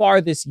just so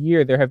far this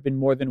year, there have been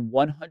more than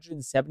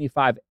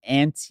 175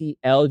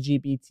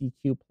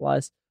 anti-LGBTQ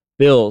plus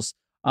bills.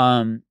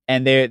 And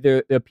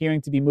they're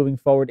appearing to be moving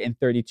forward in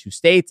 32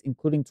 states,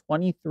 including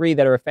 23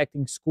 that are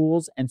affecting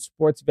schools and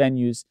sports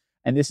venues.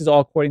 And this is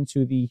all according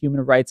to the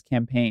Human Rights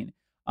Campaign.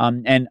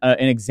 And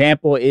an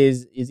example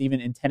is even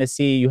in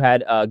Tennessee, you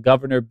had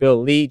Governor Bill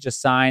Lee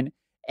just sign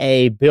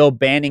a bill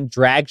banning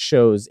drag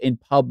shows in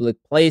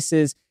public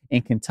places.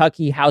 In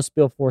Kentucky, House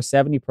Bill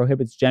 470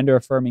 prohibits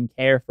gender-affirming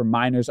care for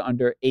minors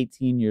under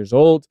 18 years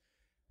old.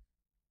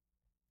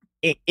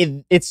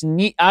 It's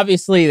neat.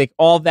 Obviously, like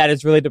all of that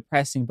is really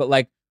depressing, but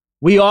like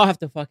we all have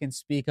to fucking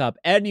speak up.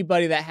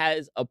 Anybody that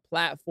has a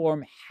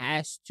platform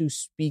has to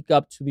speak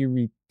up to the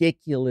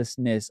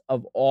ridiculousness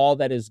of all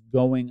that is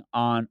going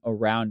on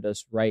around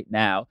us right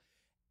now,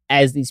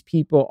 as these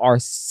people are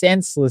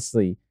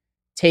senselessly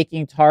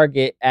taking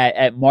target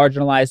at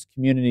marginalized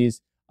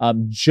communities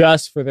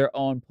just for their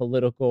own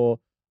political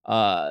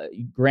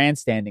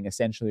grandstanding,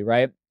 essentially,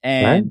 right?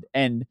 And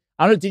I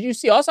don't know, did you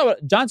see also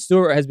Jon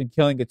Stewart has been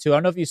killing it too? I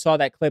don't know if you saw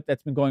that clip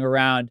that's been going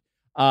around.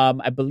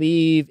 I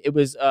believe it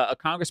was a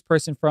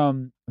congressperson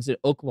from, was it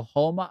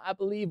Oklahoma, I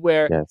believe,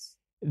 where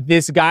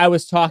this guy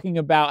was talking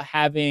about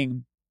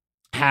having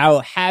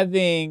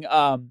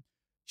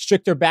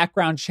stricter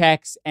background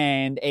checks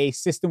and a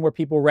system where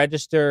people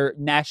register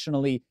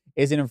nationally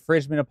is an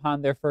infringement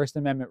upon their First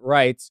Amendment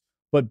rights,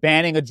 but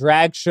banning a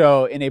drag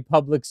show in a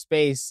public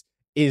space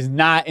is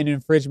not an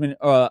infringement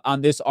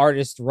on this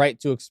artist's right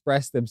to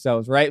express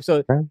themselves, right?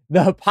 So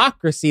the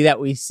hypocrisy that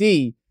we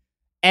see,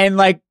 and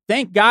like,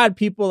 thank God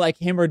people like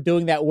him are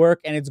doing that work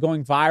and it's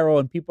going viral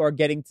and people are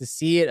getting to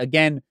see it.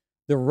 Again,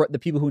 the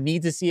people who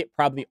need to see it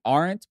probably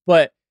aren't,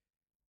 but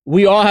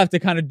we all have to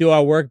kind of do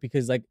our work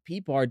because like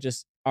people are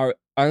just are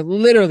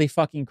literally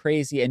fucking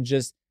crazy and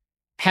just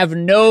have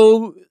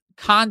no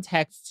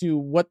context to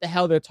what the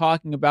hell they're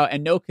talking about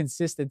and no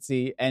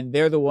consistency, and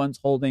they're the ones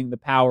holding the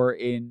power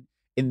in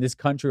this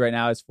country right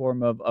now as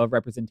form of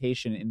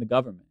representation in the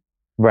government.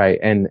 Right.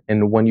 And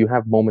when you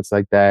have moments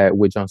like that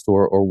with Jon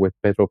Stewart or with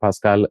Pedro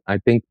Pascal, I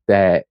think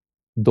that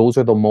those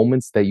are the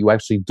moments that you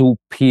actually do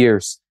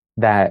pierce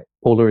that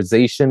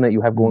polarization that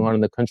you have going on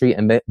in the country,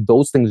 and that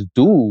those things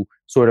do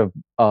sort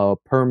of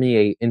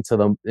permeate into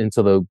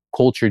the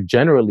culture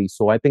generally.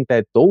 So I think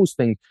that those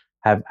things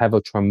have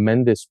a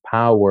tremendous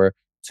power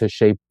to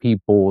shape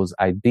people's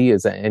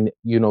ideas. And,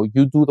 you know,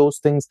 you do those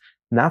things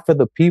not for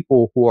the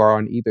people who are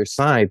on either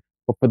side,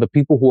 but for the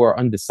people who are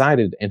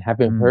undecided and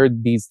haven't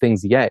heard these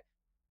things yet.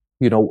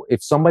 You know,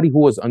 if somebody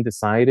who is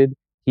undecided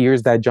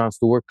hears that Jon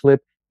Stewart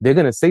clip, they're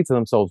going to say to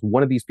themselves,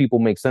 one of these people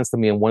makes sense to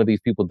me and one of these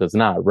people does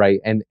not. Right.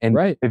 And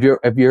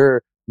if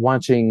you're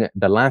watching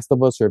The Last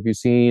of Us, or if you've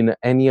seen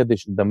any of the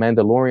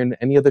Mandalorian,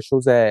 any of the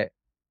shows that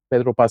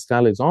Pedro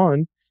Pascal is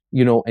on,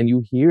 you know, and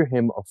you hear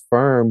him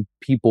affirm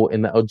people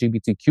in the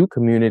LGBTQ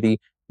community,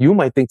 you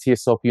might think to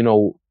yourself, you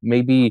know,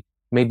 maybe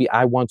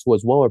I want to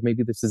as well, or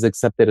maybe this is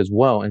accepted as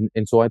well.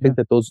 And so I think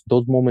that those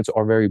moments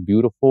are very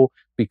beautiful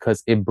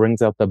because it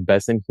brings out the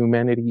best in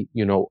humanity.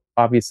 You know,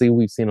 obviously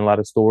we've seen a lot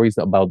of stories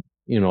about,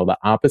 you know, the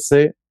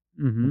opposite,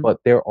 but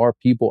there are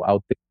people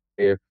out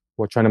there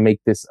who are trying to make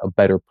this a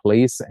better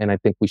place. And I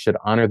think we should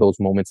honor those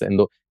moments. And,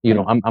 you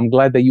know, I'm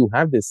glad that you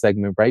have this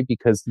segment, right?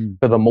 Because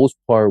for the most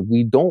part,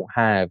 we don't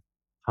have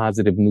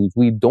positive news.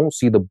 We don't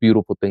see the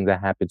beautiful things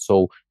that happen.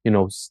 So, you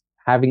know,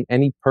 having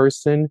any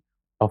person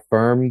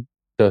affirm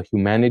the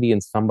humanity in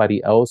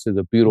somebody else is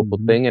a beautiful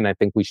thing. And I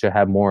think we should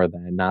have more of that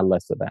and not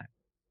less of that.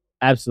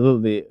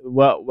 Absolutely.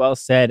 Well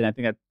said. And I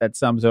think that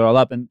sums it all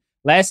up. And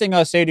last thing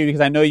I'll say to you,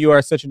 because I know you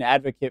are such an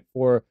advocate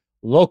for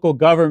local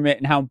government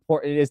and how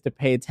important it is to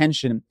pay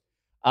attention.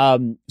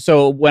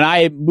 So when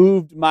I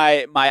moved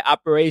my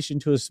operation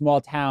to a small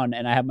town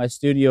and I have my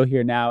studio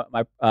here now,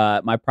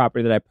 my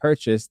property that I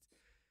purchased,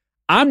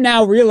 I'm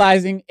now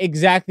realizing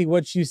exactly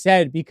what you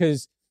said,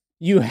 because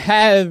you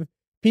have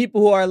people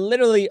who are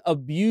literally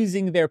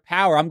abusing their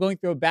power. I'm going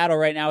through a battle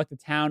right now with the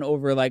town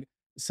over like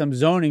some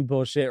zoning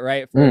bullshit,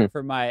 right?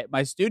 For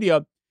my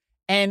studio.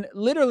 And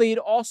literally it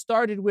all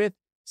started with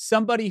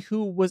somebody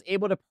who was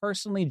able to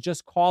personally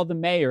just call the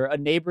mayor, a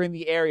neighbor in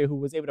the area who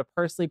was able to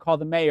personally call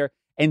the mayor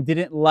and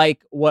didn't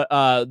like what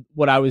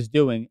I was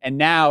doing. And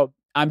now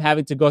I'm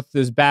having to go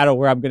through this battle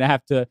where I'm going to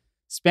have to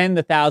spend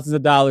the thousands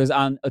of dollars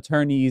on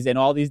attorneys and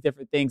all these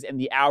different things and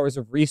the hours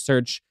of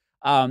research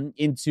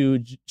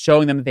into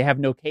showing them that they have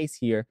no case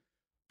here.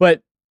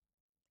 But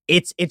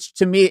it's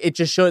to me, it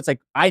just shows, it's like,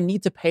 I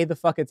need to pay the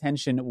fuck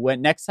attention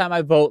when next time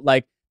I vote,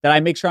 like that I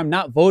make sure I'm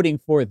not voting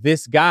for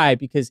this guy,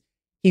 because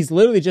he's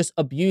literally just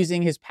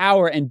abusing his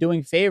power and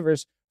doing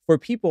favors for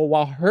people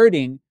while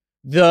hurting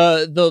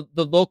the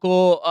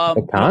local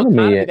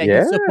economy that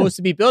he's supposed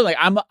to be building.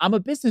 Like, I'm a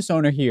business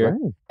owner here,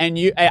 and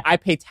I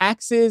pay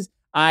taxes.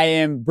 I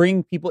am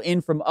bringing people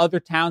in from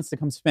other towns to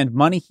come spend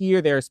money here.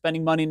 They're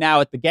spending money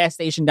now at the gas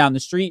station down the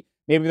street.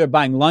 Maybe they're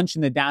buying lunch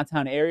in the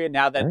downtown area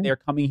now that they're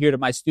coming here to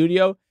my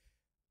studio.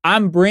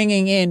 I'm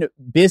bringing in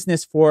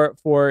business for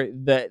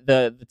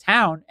the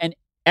town, and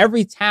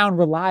every town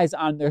relies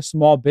on their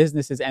small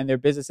businesses and their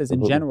businesses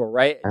in general,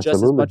 right? Absolutely.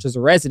 Just as much as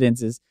the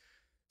residences.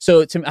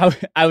 So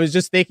I was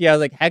just thinking, I was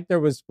like, Hector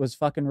was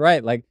fucking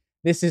right. Like,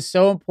 this is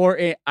so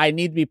important. I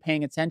need to be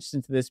paying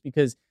attention to this,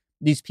 because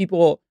these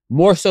people,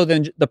 more so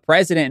than the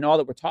president and all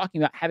that we're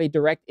talking about, have a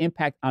direct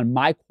impact on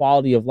my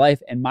quality of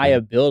life and my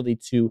ability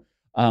to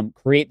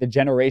create the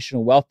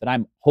generational wealth that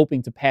I'm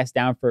hoping to pass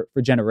down for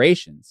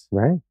generations.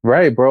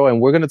 Right, bro. And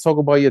we're going to talk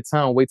about your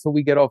town. Wait till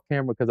we get off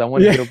camera, because I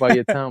want to hear about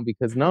your town.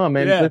 Because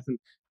listen,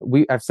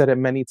 I've said it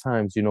many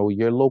times, you know,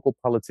 your local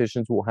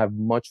politicians will have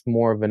much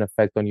more of an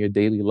effect on your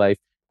daily life.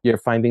 You're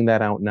finding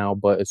that out now.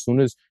 But as soon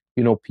as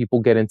people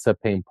get into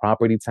paying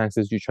property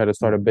taxes. You try to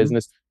start a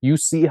business. You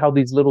see how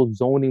these little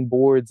zoning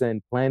boards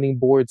and planning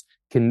boards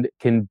can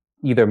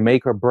either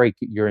make or break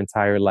your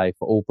entire life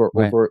over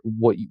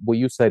what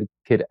you said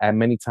could at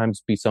many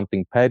times be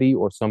something petty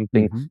or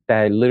something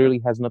that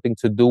literally has nothing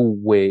to do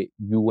with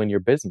you and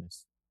your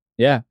business.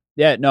 Yeah.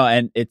 No,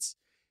 and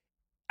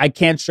I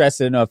can't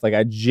stress it enough. Like,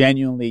 you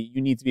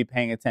need to be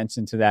paying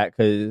attention to that,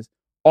 because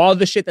all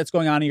the shit that's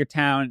going on in your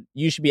town,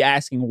 you should be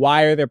asking,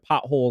 why are there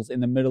potholes in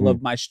the middle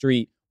of my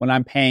street when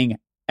I'm paying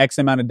X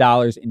amount of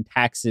dollars in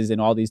taxes and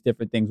all these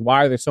different things?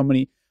 Why are there so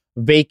many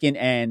vacant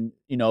and,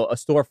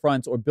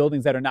 storefronts or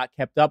buildings that are not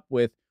kept up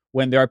with,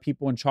 when there are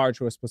people in charge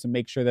who are supposed to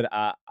make sure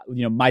that,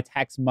 my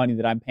tax money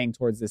that I'm paying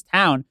towards this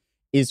town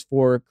is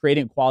for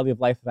creating a quality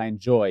of life that I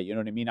enjoy. You know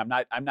what I mean?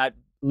 I'm not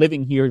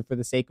living here for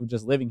the sake of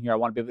just living here. I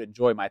want to be able to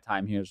enjoy my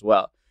time here as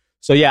well.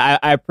 So yeah,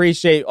 I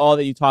appreciate all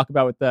that you talk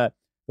about with the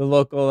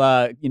local,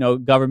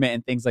 government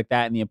and things like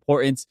that, and the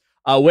importance.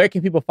 Where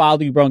can people follow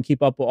you, bro, and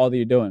keep up with all that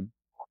you're doing?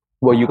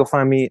 Well, you can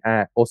find me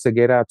at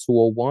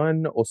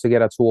Oseguera201,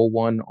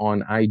 Oseguera201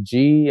 on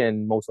IG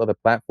and most other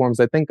platforms.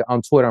 I think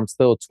on Twitter, I'm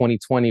still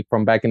 2020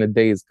 from back in the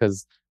days,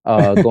 because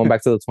going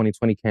back to the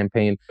 2020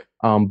 campaign.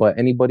 But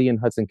anybody in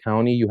Hudson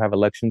County, you have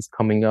elections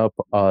coming up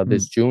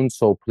this June,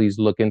 so please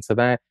look into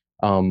that.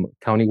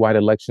 Countywide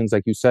elections,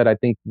 like you said, I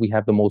think we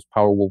have the most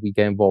power when we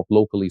get involved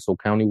locally. So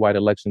countywide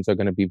elections are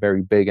going to be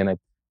very big, and I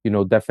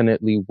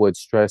definitely would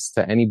stress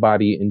to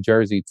anybody in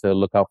Jersey to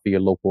look out for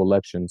your local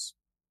elections.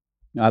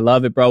 I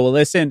love it, bro. Well,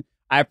 listen,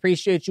 I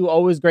appreciate you.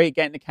 Always great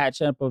getting to catch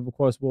up. Of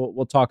course,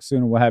 we'll talk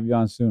soon, and we'll have you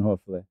on soon,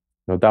 hopefully.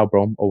 No doubt,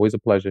 bro. Always a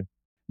pleasure.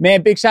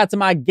 Man, big shout out to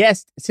my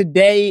guest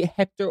today,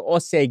 Hector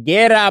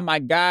Oseguera, my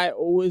guy.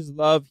 Always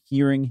love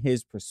hearing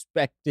his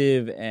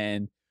perspective,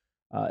 and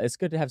it's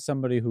good to have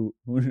somebody who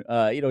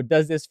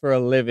does this for a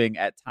living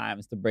at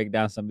times, to break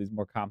down some of these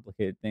more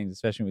complicated things,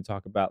 especially when we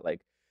talk about like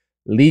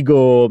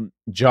legal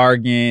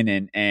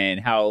jargon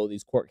and how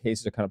these court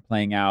cases are kind of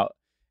playing out.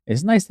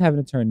 It's nice to have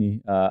an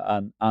attorney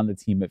on the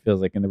team, it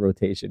feels like, in the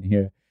rotation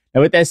here.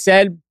 Now, with that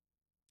said,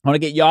 I want to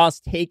get y'all's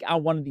take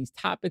on one of these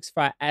topics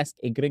for our Ask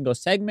a Gringo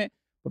segment.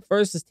 But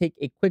first, let's take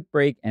a quick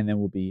break, and then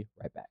we'll be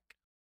right back.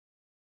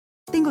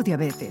 Tengo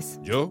diabetes.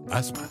 Yo,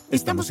 asma.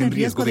 Estamos en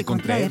riesgo de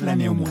contraer la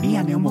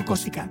neumonía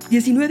neumocócica.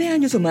 19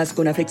 años o más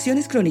con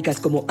afecciones crónicas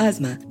como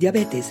asma,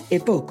 diabetes,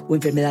 EPOC o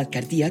enfermedad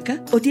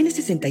cardíaca, o tienes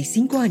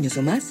 65 años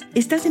o más,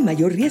 estás en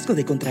mayor riesgo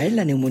de contraer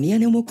la neumonía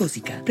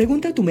neumocócica.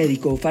 Pregunta a tu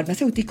médico o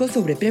farmacéutico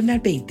sobre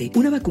Prevnar 20,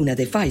 una vacuna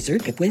de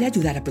Pfizer que puede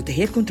ayudar a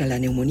proteger contra la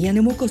neumonía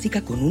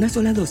neumocócica con una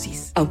sola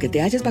dosis. Aunque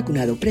te hayas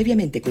vacunado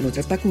previamente con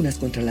otras vacunas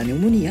contra la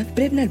neumonía,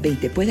 Prevnar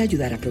 20 puede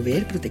ayudar a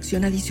proveer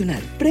protección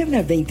adicional.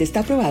 Prevnar 20 está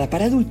aprobada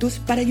para adultos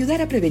para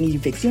ayudar a prevenir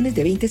infecciones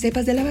de 20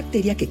 cepas de la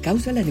bacteria que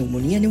causa la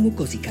neumonía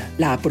neumocócica.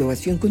 La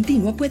aprobación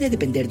continua puede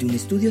depender de un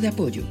estudio de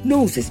apoyo.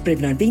 No uses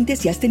Prevnar 20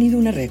 si has tenido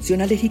una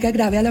reacción alérgica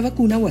grave a la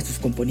vacuna o a sus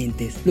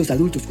componentes. Los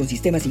adultos con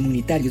sistemas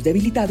inmunitarios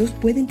debilitados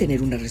pueden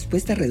tener una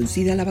respuesta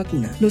reducida a la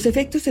vacuna. Los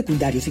efectos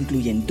secundarios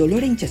incluyen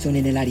dolor e hinchazón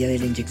en el área de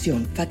la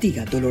inyección,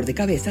 fatiga, dolor de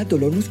cabeza,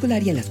 dolor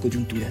muscular y en las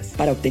coyunturas.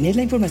 Para obtener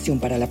la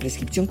información para la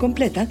prescripción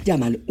completa,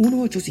 llama al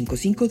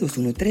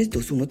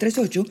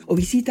 1-855-213-2138 o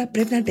visita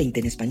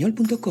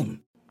Prevnar20enespañol.com.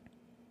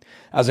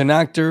 As an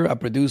actor, a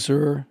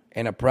producer,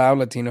 and a proud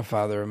Latino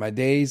father, my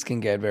days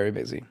can get very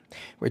busy,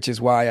 which is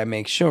why I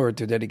make sure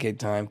to dedicate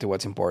time to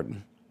what's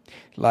important,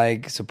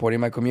 like supporting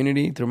my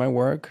community through my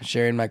work,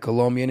 sharing my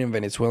Colombian and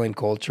Venezuelan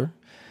culture,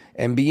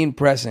 and being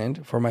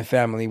present for my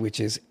family, which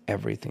is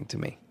everything to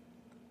me.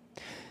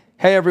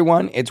 Hey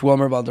everyone, it's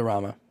Wilmer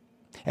Valderrama,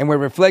 and we're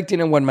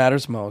reflecting on what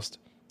matters most.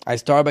 I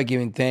start by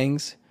giving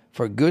thanks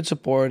for good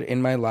support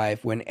in my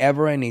life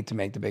whenever I need to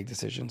make the big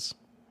decisions.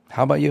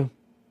 How about you?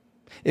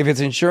 If it's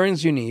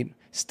insurance you need,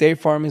 State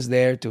Farm is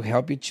there to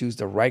help you choose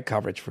the right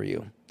coverage for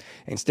you.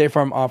 And State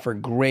Farm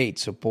offers great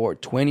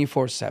support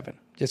 24/7.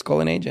 Just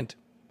call an agent.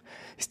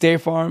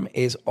 State Farm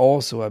is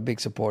also a big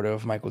supporter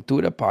of My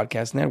Cultura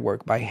podcast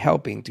network by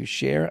helping to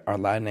share our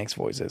Latinx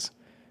voices.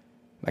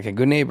 Like a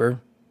good neighbor,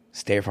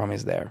 State Farm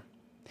is there.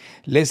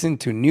 Listen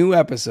to new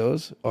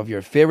episodes of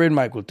your favorite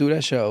My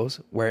Cultura shows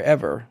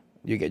wherever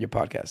you get your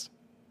podcasts.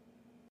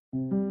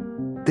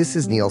 This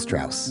is Neil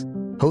Strauss,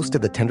 host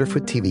of the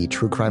Tenderfoot TV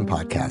True Crime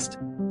Podcast,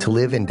 To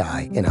Live and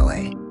Die in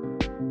LA.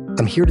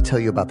 I'm here to tell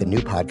you about the new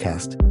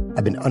podcast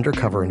I've been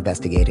undercover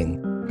investigating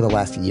for the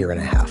last year and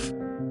a half.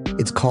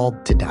 It's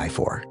called To Die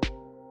For.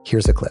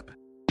 Here's a clip.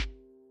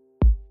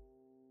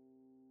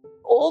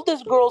 All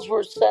these girls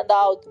were sent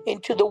out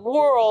into the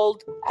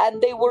world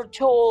and they were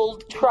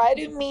told, try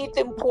to meet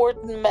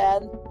important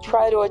men,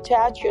 try to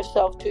attach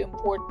yourself to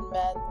important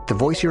men. The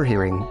voice you're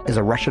hearing is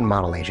a Russian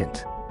model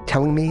agent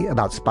telling me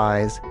about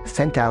spies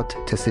sent out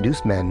to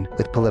seduce men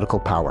with political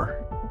power.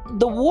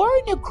 The war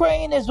in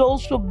Ukraine is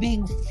also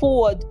being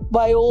fought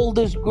by all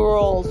these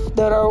girls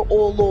that are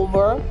all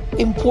over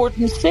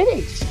important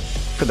cities.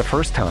 For the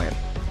first time,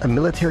 a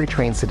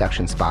military-trained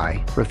seduction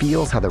spy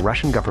reveals how the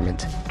Russian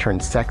government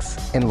turned sex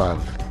and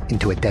love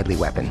into a deadly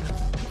weapon.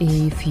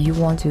 If you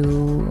want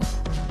to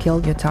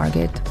kill your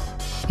target,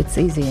 It's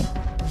easy.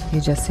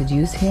 You just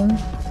seduce him,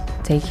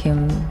 take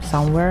him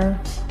somewhere,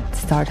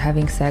 start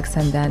having sex,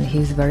 and then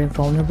he's very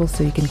vulnerable,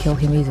 so you can kill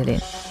him easily.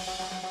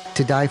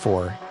 To Die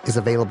For is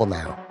available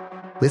now.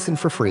 Listen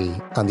for free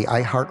on the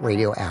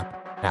iHeartRadio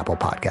app, Apple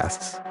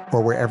Podcasts,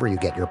 or wherever you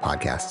get your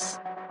podcasts.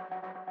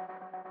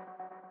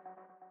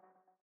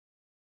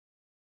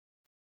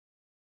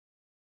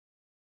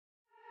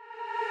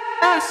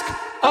 Ask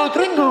a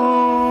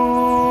Gringo.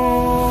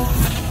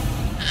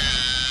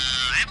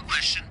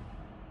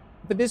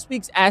 For this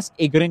week's Ask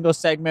a Gringo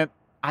segment,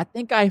 I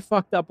think I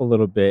fucked up a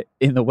little bit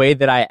in the way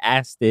that I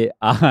asked it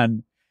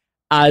on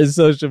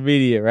social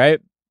media,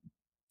 right?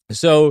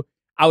 So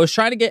I was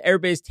trying to get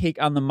everybody's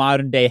take on the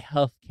modern day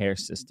healthcare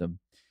system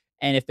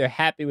and if they're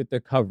happy with their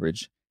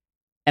coverage.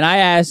 And I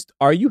asked,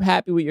 are you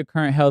happy with your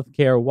current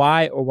healthcare?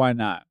 Why or why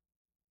not?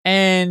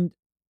 And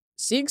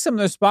seeing some of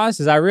the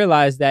responses, I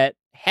realized that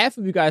half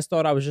of you guys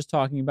thought I was just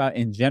talking about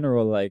in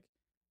general, like,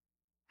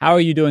 how are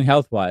you doing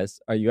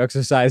health-wise? Are you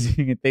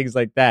exercising and things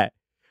like that?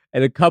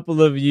 And a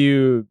couple of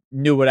you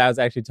knew what I was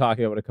actually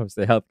talking about when it comes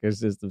to the healthcare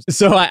systems.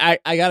 So I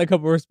got a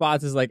couple of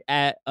responses like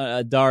at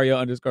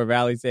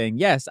Dario_Valley saying,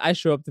 yes, I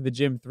show up to the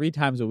gym 3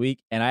 times a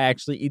week and I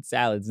actually eat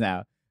salads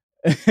now.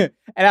 And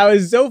I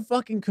was so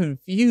fucking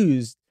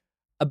confused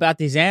about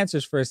these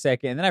answers for a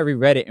second. And then I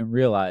reread it and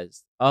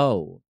realized,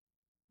 oh,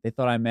 they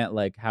thought I meant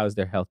like, how's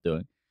their health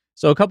doing?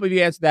 So a couple of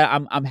you answered that.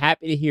 I'm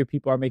happy to hear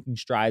people are making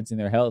strides in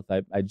their health.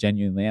 I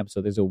genuinely am. So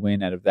there's a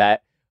win out of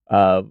that.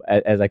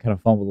 As I kind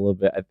of fumbled a little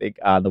bit, I think,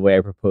 on the way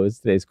I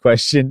proposed today's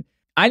question.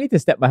 I need to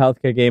step my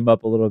healthcare game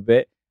up a little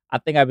bit. I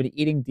think I've been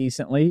eating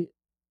decently.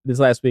 This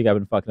last week, I've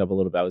been fucking up a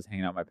little bit. I was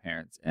hanging out with my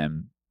parents,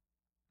 and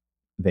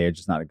they're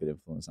just not a good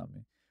influence on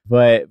me.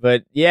 But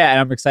yeah,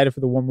 and I'm excited for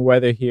the warmer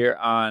weather here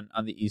on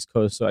the East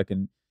Coast, so I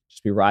can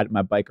just be riding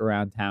my bike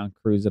around town,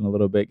 cruising a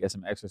little bit, get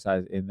some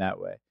exercise in that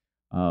way.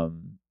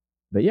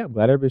 But yeah, I'm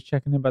glad everybody's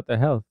checking in about their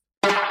health.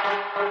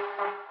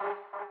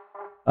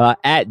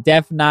 At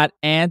Def Not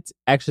Ant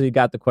actually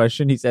got the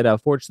question. He said,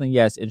 fortunately,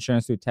 yes,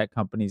 insurance through tech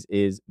companies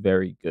is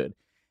very good.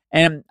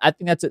 And I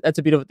think that's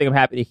a beautiful thing. I'm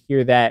happy to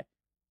hear that.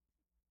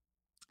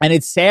 And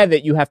it's sad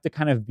that you have to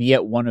kind of be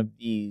at one of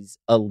these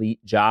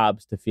elite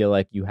jobs to feel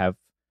like you have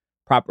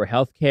proper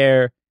health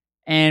care.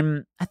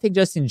 And I think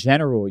just in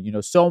general,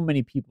 so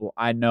many people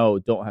I know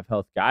don't have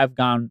health care. I've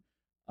gone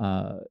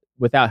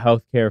without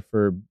health care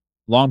for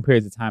long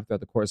periods of time throughout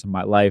the course of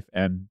my life.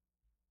 And,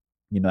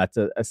 that's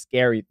a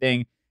scary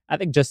thing. I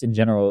think just in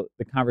general,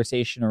 the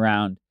conversation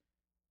around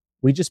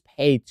we just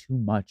pay too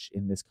much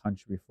in this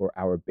country for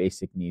our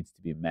basic needs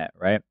to be met,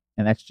 right?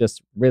 And that's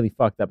just really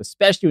fucked up,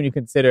 especially when you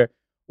consider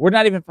we're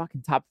not even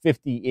fucking top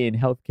 50 in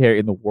healthcare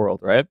in the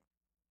world, right?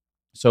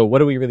 So what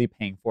are we really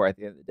paying for at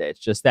the end of the day? It's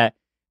just that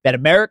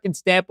American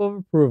stamp of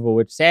approval,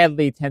 which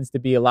sadly tends to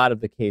be a lot of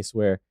the case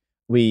where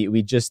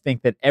we just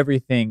think that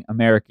everything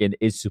American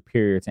is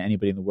superior to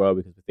anybody in the world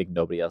because we think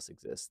nobody else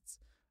exists.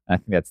 And I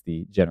think that's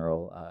the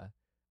general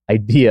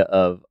idea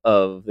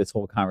of this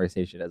whole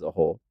conversation as a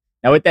whole.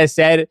 Now, with that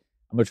said,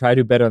 I'm going to try to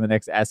do better on the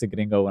next Ask a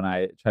Gringo when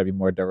I try to be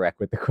more direct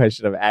with the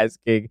question of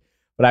asking.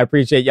 But I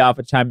appreciate y'all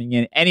for chiming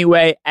in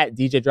anyway. At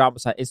DJ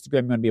Dramas on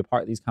Instagram, you want to be a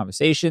part of these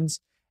conversations.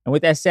 And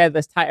with that said,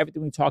 let's tie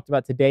everything we talked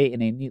about today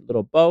in a neat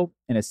little bow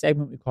in a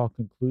segment we call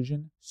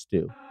Conclusion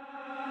Stew.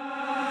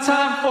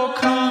 Time for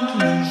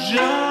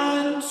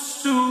Conclusion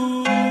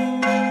Stew.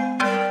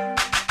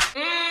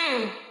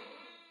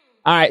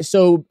 All right,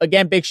 so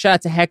again, big shout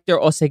out to Hector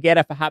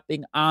Oseguera for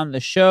hopping on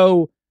the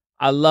show.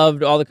 I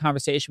loved all the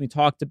conversation we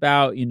talked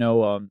about.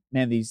 Man,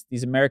 these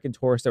American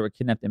tourists that were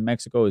kidnapped in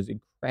Mexico is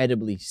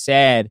incredibly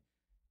sad.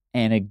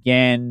 And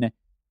again,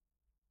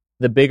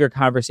 the bigger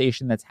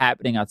conversation that's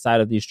happening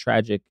outside of these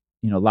tragic,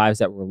 lives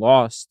that were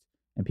lost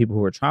and people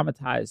who were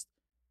traumatized.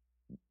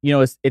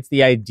 It's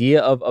the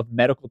idea of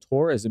medical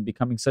tourism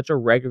becoming such a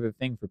regular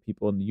thing for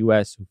people in the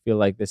U.S. who feel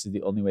like this is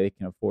the only way they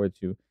can afford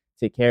to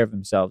take care of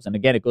themselves. And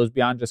again, it goes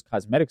beyond just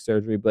cosmetic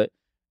surgery, but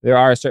there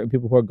are certain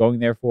people who are going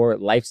there for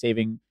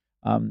life-saving,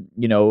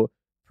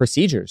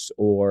 procedures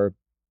or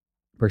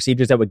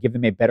procedures that would give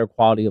them a better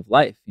quality of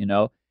life,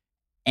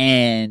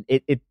 and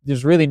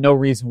there's really no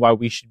reason why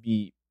we should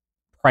be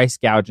price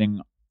gouging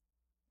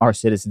our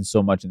citizens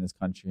so much in this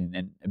country,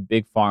 and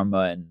big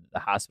pharma and the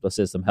hospital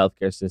system,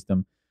 healthcare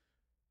system,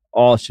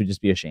 all should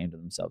just be ashamed of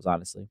themselves,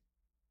 honestly.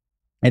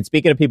 And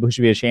speaking of people who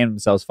should be ashamed of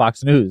themselves,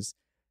 Fox News,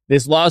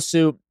 this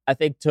lawsuit, I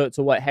think to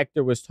what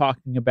Hector was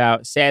talking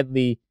about,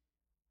 sadly,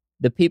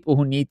 the people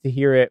who need to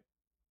hear it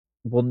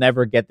will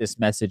never get this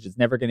message. It's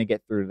never going to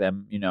get through to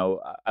them.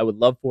 I would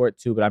love for it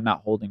to, but I'm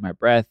not holding my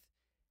breath.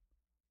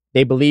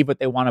 They believe what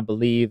they want to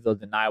believe. They'll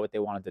deny what they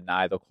want to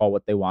deny. They'll call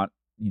what they want,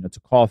 to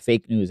call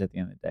fake news at the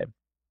end of the day.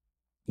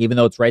 Even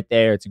though it's right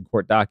there, it's in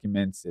court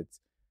documents, it's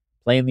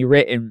plainly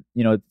written,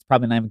 it's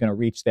probably not even going to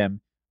reach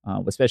them.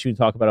 Especially when you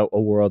talk about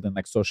a world in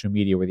like social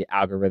media where the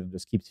algorithm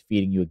just keeps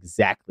feeding you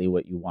exactly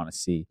what you want to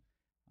see.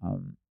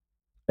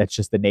 That's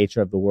just the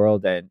nature of the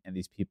world. And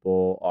these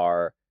people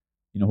are,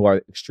 who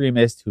are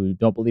extremists, who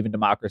don't believe in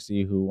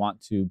democracy, who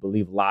want to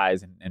believe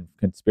lies and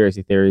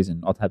conspiracy theories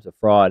and all types of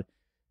fraud.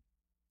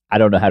 I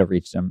don't know how to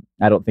reach them.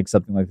 I don't think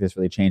something like this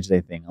really changes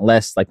anything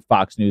unless like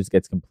Fox News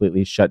gets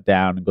completely shut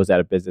down and goes out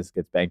of business,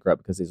 gets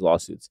bankrupt because of these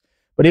lawsuits.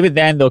 But even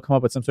then, they'll come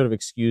up with some sort of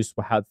excuse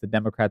for how it's the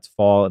Democrats'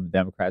 fault and the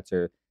Democrats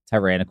are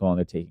tyrannical and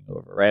they're taking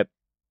over, right?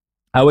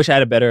 I wish I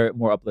had a better,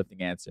 more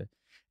uplifting answer.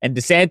 And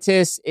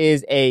DeSantis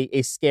is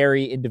a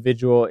scary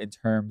individual in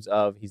terms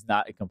of he's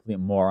not a complete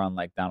moron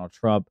like Donald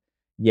Trump,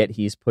 yet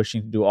he's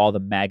pushing to do all the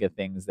MAGA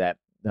things that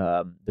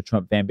the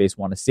Trump fan base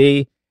want to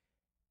see.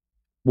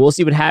 We'll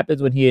see what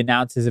happens when he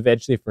announces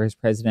eventually for his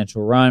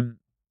presidential run,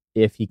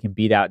 if he can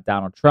beat out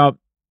Donald Trump.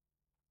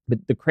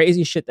 But the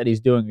crazy shit that he's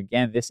doing,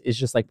 again, this is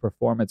just like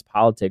performance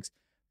politics,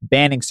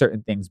 banning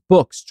certain things,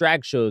 books,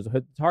 drag shows,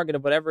 the target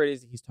of whatever it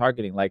is he's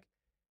targeting. Like,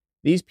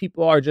 these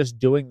people are just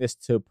doing this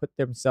to put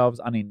themselves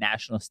on a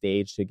national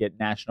stage to get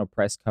national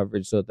press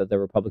coverage so that the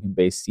Republican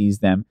base sees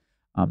them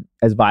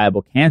as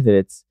viable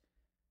candidates.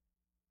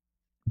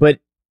 But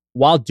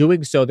while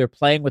doing so, they're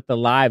playing with the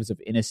lives of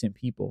innocent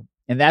people.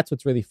 And that's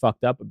what's really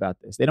fucked up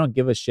about this. They don't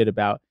give a shit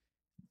about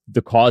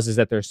the causes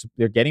that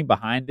they're getting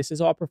behind. This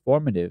is all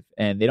performative,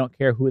 and they don't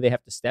care who they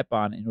have to step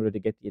on in order to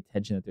get the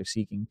attention that they're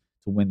seeking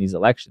to win these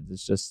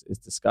elections. It's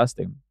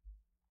disgusting.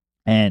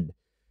 And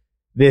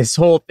this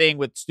whole thing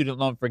with student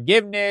loan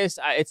forgiveness,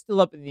 it's still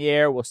up in the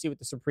air. We'll see what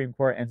the Supreme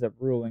Court ends up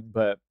ruling.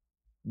 But,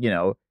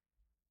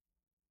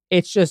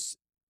 it's just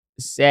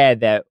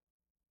sad that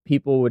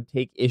people would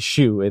take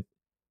issue with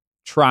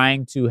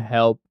trying to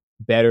help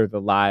better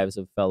the lives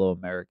of fellow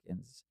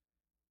Americans.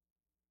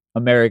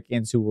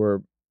 Americans who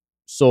were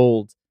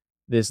sold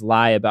this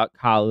lie about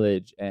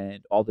college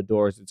and all the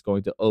doors it's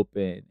going to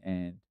open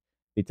and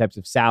the types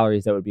of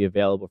salaries that would be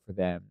available for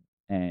them.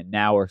 And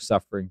now are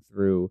suffering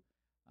through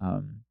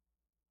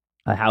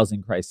a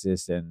housing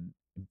crisis and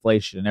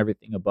inflation and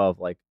everything above.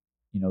 Like,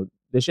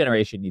 this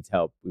generation needs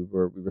help. We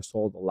were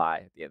sold a lie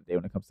at the end of the day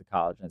when it comes to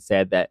college. And it's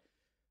sad that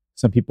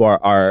some people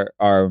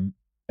are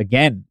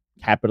again,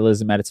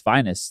 capitalism at its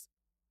finest.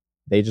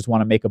 They just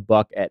want to make a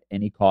buck at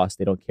any cost.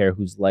 They don't care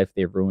whose life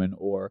they ruin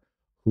or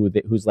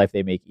whose life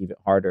they make even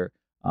harder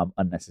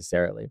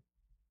unnecessarily.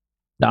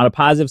 Now, on a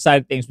positive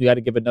side of things, we got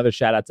to give another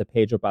shout out to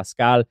Pedro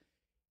Pascal.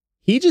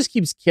 He just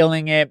keeps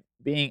killing it,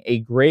 being a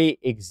great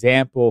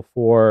example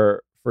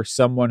for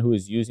someone who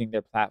is using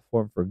their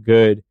platform for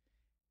good.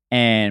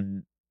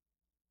 And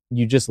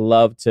you just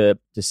love to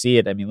see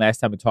it. I mean, last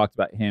time we talked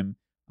about him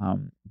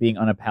being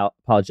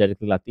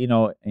unapologetically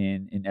Latino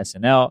in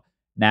SNL.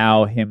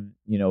 Now him,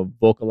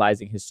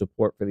 vocalizing his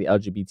support for the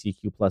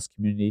LGBTQ plus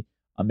community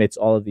amidst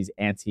all of these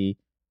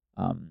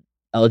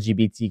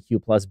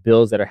anti-LGBTQ plus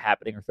bills that are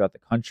happening throughout the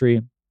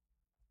country.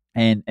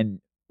 And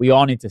we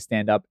all need to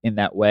stand up in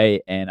that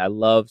way. And I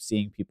love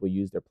seeing people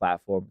use their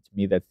platform. To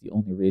me, that's the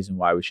only reason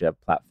why we should have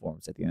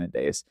platforms at the end of the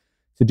day, is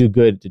to do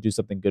good, to do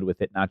something good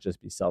with it, not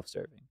just be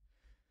self-serving.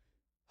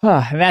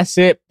 And that's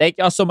it. Thank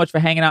y'all so much for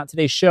hanging out on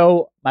today's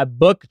show. My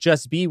book,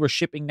 Just Be, we're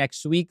shipping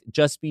next week.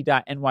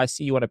 JustBe.nyc.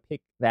 You want to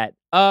pick that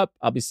up.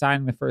 I'll be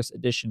signing the first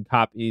edition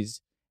copies.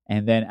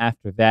 And then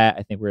after that,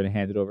 I think we're going to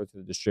hand it over to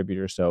the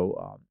distributor.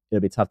 So it'll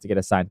be tough to get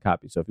a signed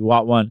copy. So if you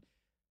want one,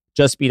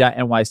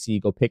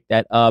 JustBe.nyc. Go pick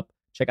that up.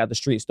 Check out the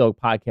Street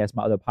Stoke podcast,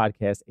 my other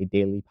podcast, a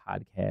daily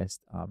podcast.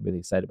 I'm really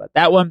excited about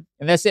that one.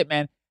 And that's it,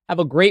 man. Have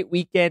a great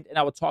weekend, and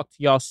I will talk to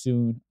y'all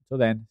soon. Until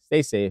then,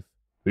 stay safe.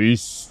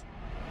 Peace.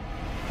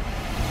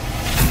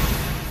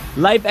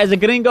 Life as a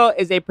Gringo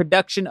is a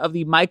production of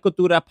the My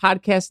Cultura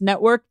Podcast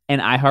Network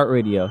and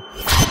iHeartRadio.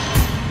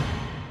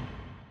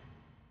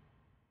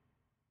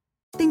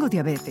 Tengo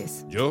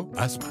diabetes. Yo,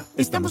 asma.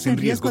 Estamos en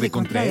riesgo de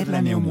contraer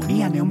la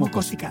neumonía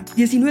neumocócica.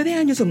 19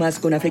 años o más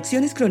con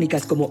afecciones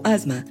crónicas como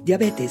asma,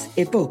 diabetes,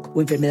 EPOC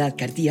o enfermedad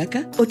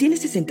cardíaca, o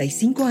tienes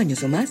 65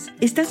 años o más,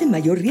 estás en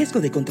mayor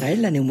riesgo de contraer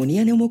la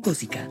neumonía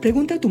neumocócica.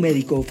 Pregunta a tu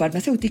médico o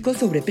farmacéutico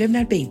sobre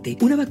Prevnar 20,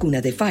 una vacuna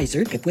de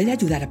Pfizer que puede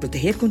ayudar a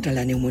proteger contra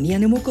la neumonía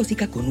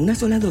neumocócica con una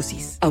sola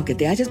dosis. Aunque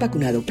te hayas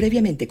vacunado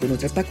previamente con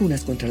otras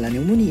vacunas contra la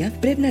neumonía,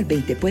 Prevnar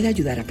 20 puede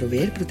ayudar a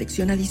proveer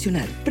protección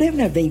adicional.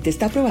 Prevnar 20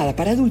 está aprobada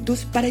para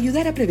adultos para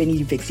ayudar a prevenir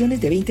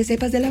infecciones de 20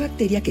 cepas de la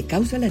bacteria que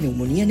causa la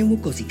neumonía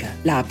neumocócica.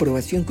 La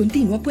aprobación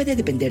continua puede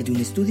depender de un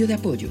estudio de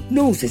apoyo.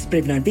 No uses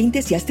Prevnar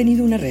 20 si has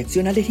tenido una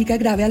reacción alérgica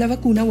grave a la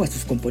vacuna o a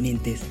sus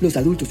componentes. Los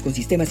adultos con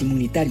sistemas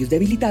inmunitarios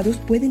debilitados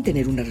pueden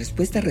tener una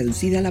respuesta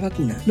reducida a la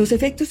vacuna. Los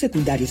efectos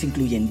secundarios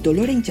incluyen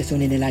dolor e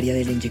hinchazón en el área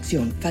de la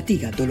inyección,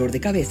 fatiga, dolor de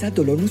cabeza,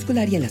 dolor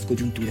muscular y en las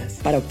coyunturas.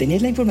 Para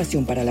obtener la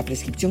información para la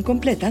prescripción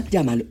completa,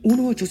 llama al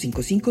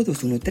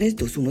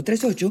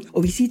 1-855-213-2138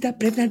 o visita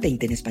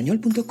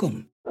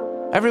Prevnar20enespañol.com.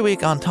 Every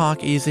week on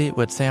Talk Easy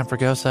with Sam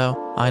Fragoso,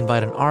 I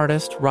invite an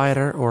artist,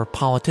 writer, or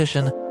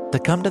politician to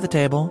come to the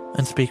table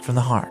and speak from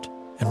the heart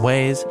in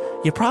ways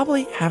you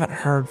probably haven't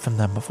heard from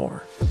them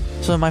before.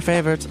 Some of my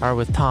favorites are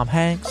with Tom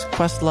Hanks,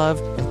 Questlove,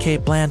 and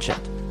Cate Blanchett.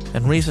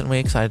 In recent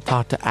weeks, I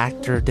talked to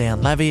actor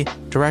Dan Levy,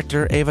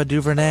 director Ava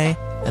DuVernay,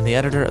 and the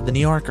editor of The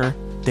New Yorker,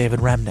 David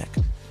Remnick.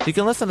 You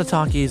can listen to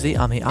Talk Easy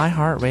on the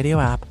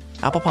iHeartRadio app,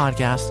 Apple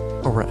Podcasts,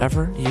 or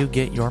wherever you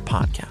get your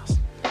podcasts.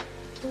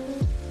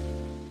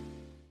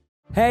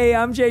 Hey,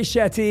 I'm Jay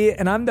Shetty,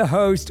 and I'm the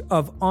host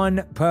of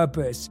On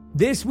Purpose.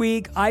 This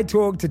week, I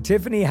talked to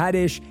Tiffany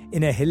Haddish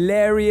in a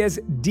hilarious,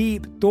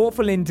 deep,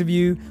 thoughtful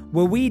interview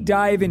where we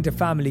dive into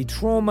family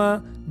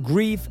trauma,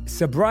 grief,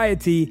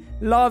 sobriety,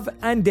 love,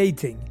 and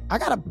dating. I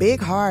got a big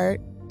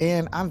heart,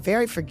 and I'm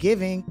very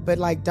forgiving, but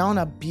don't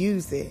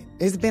abuse it.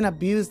 It's been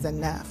abused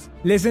enough.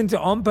 Listen to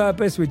On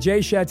Purpose with Jay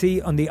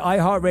Shetty on the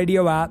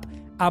iHeartRadio app,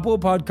 Apple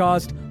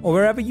Podcast, or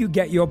wherever you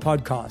get your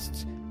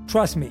podcasts.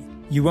 Trust me,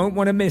 you won't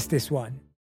want to miss this one.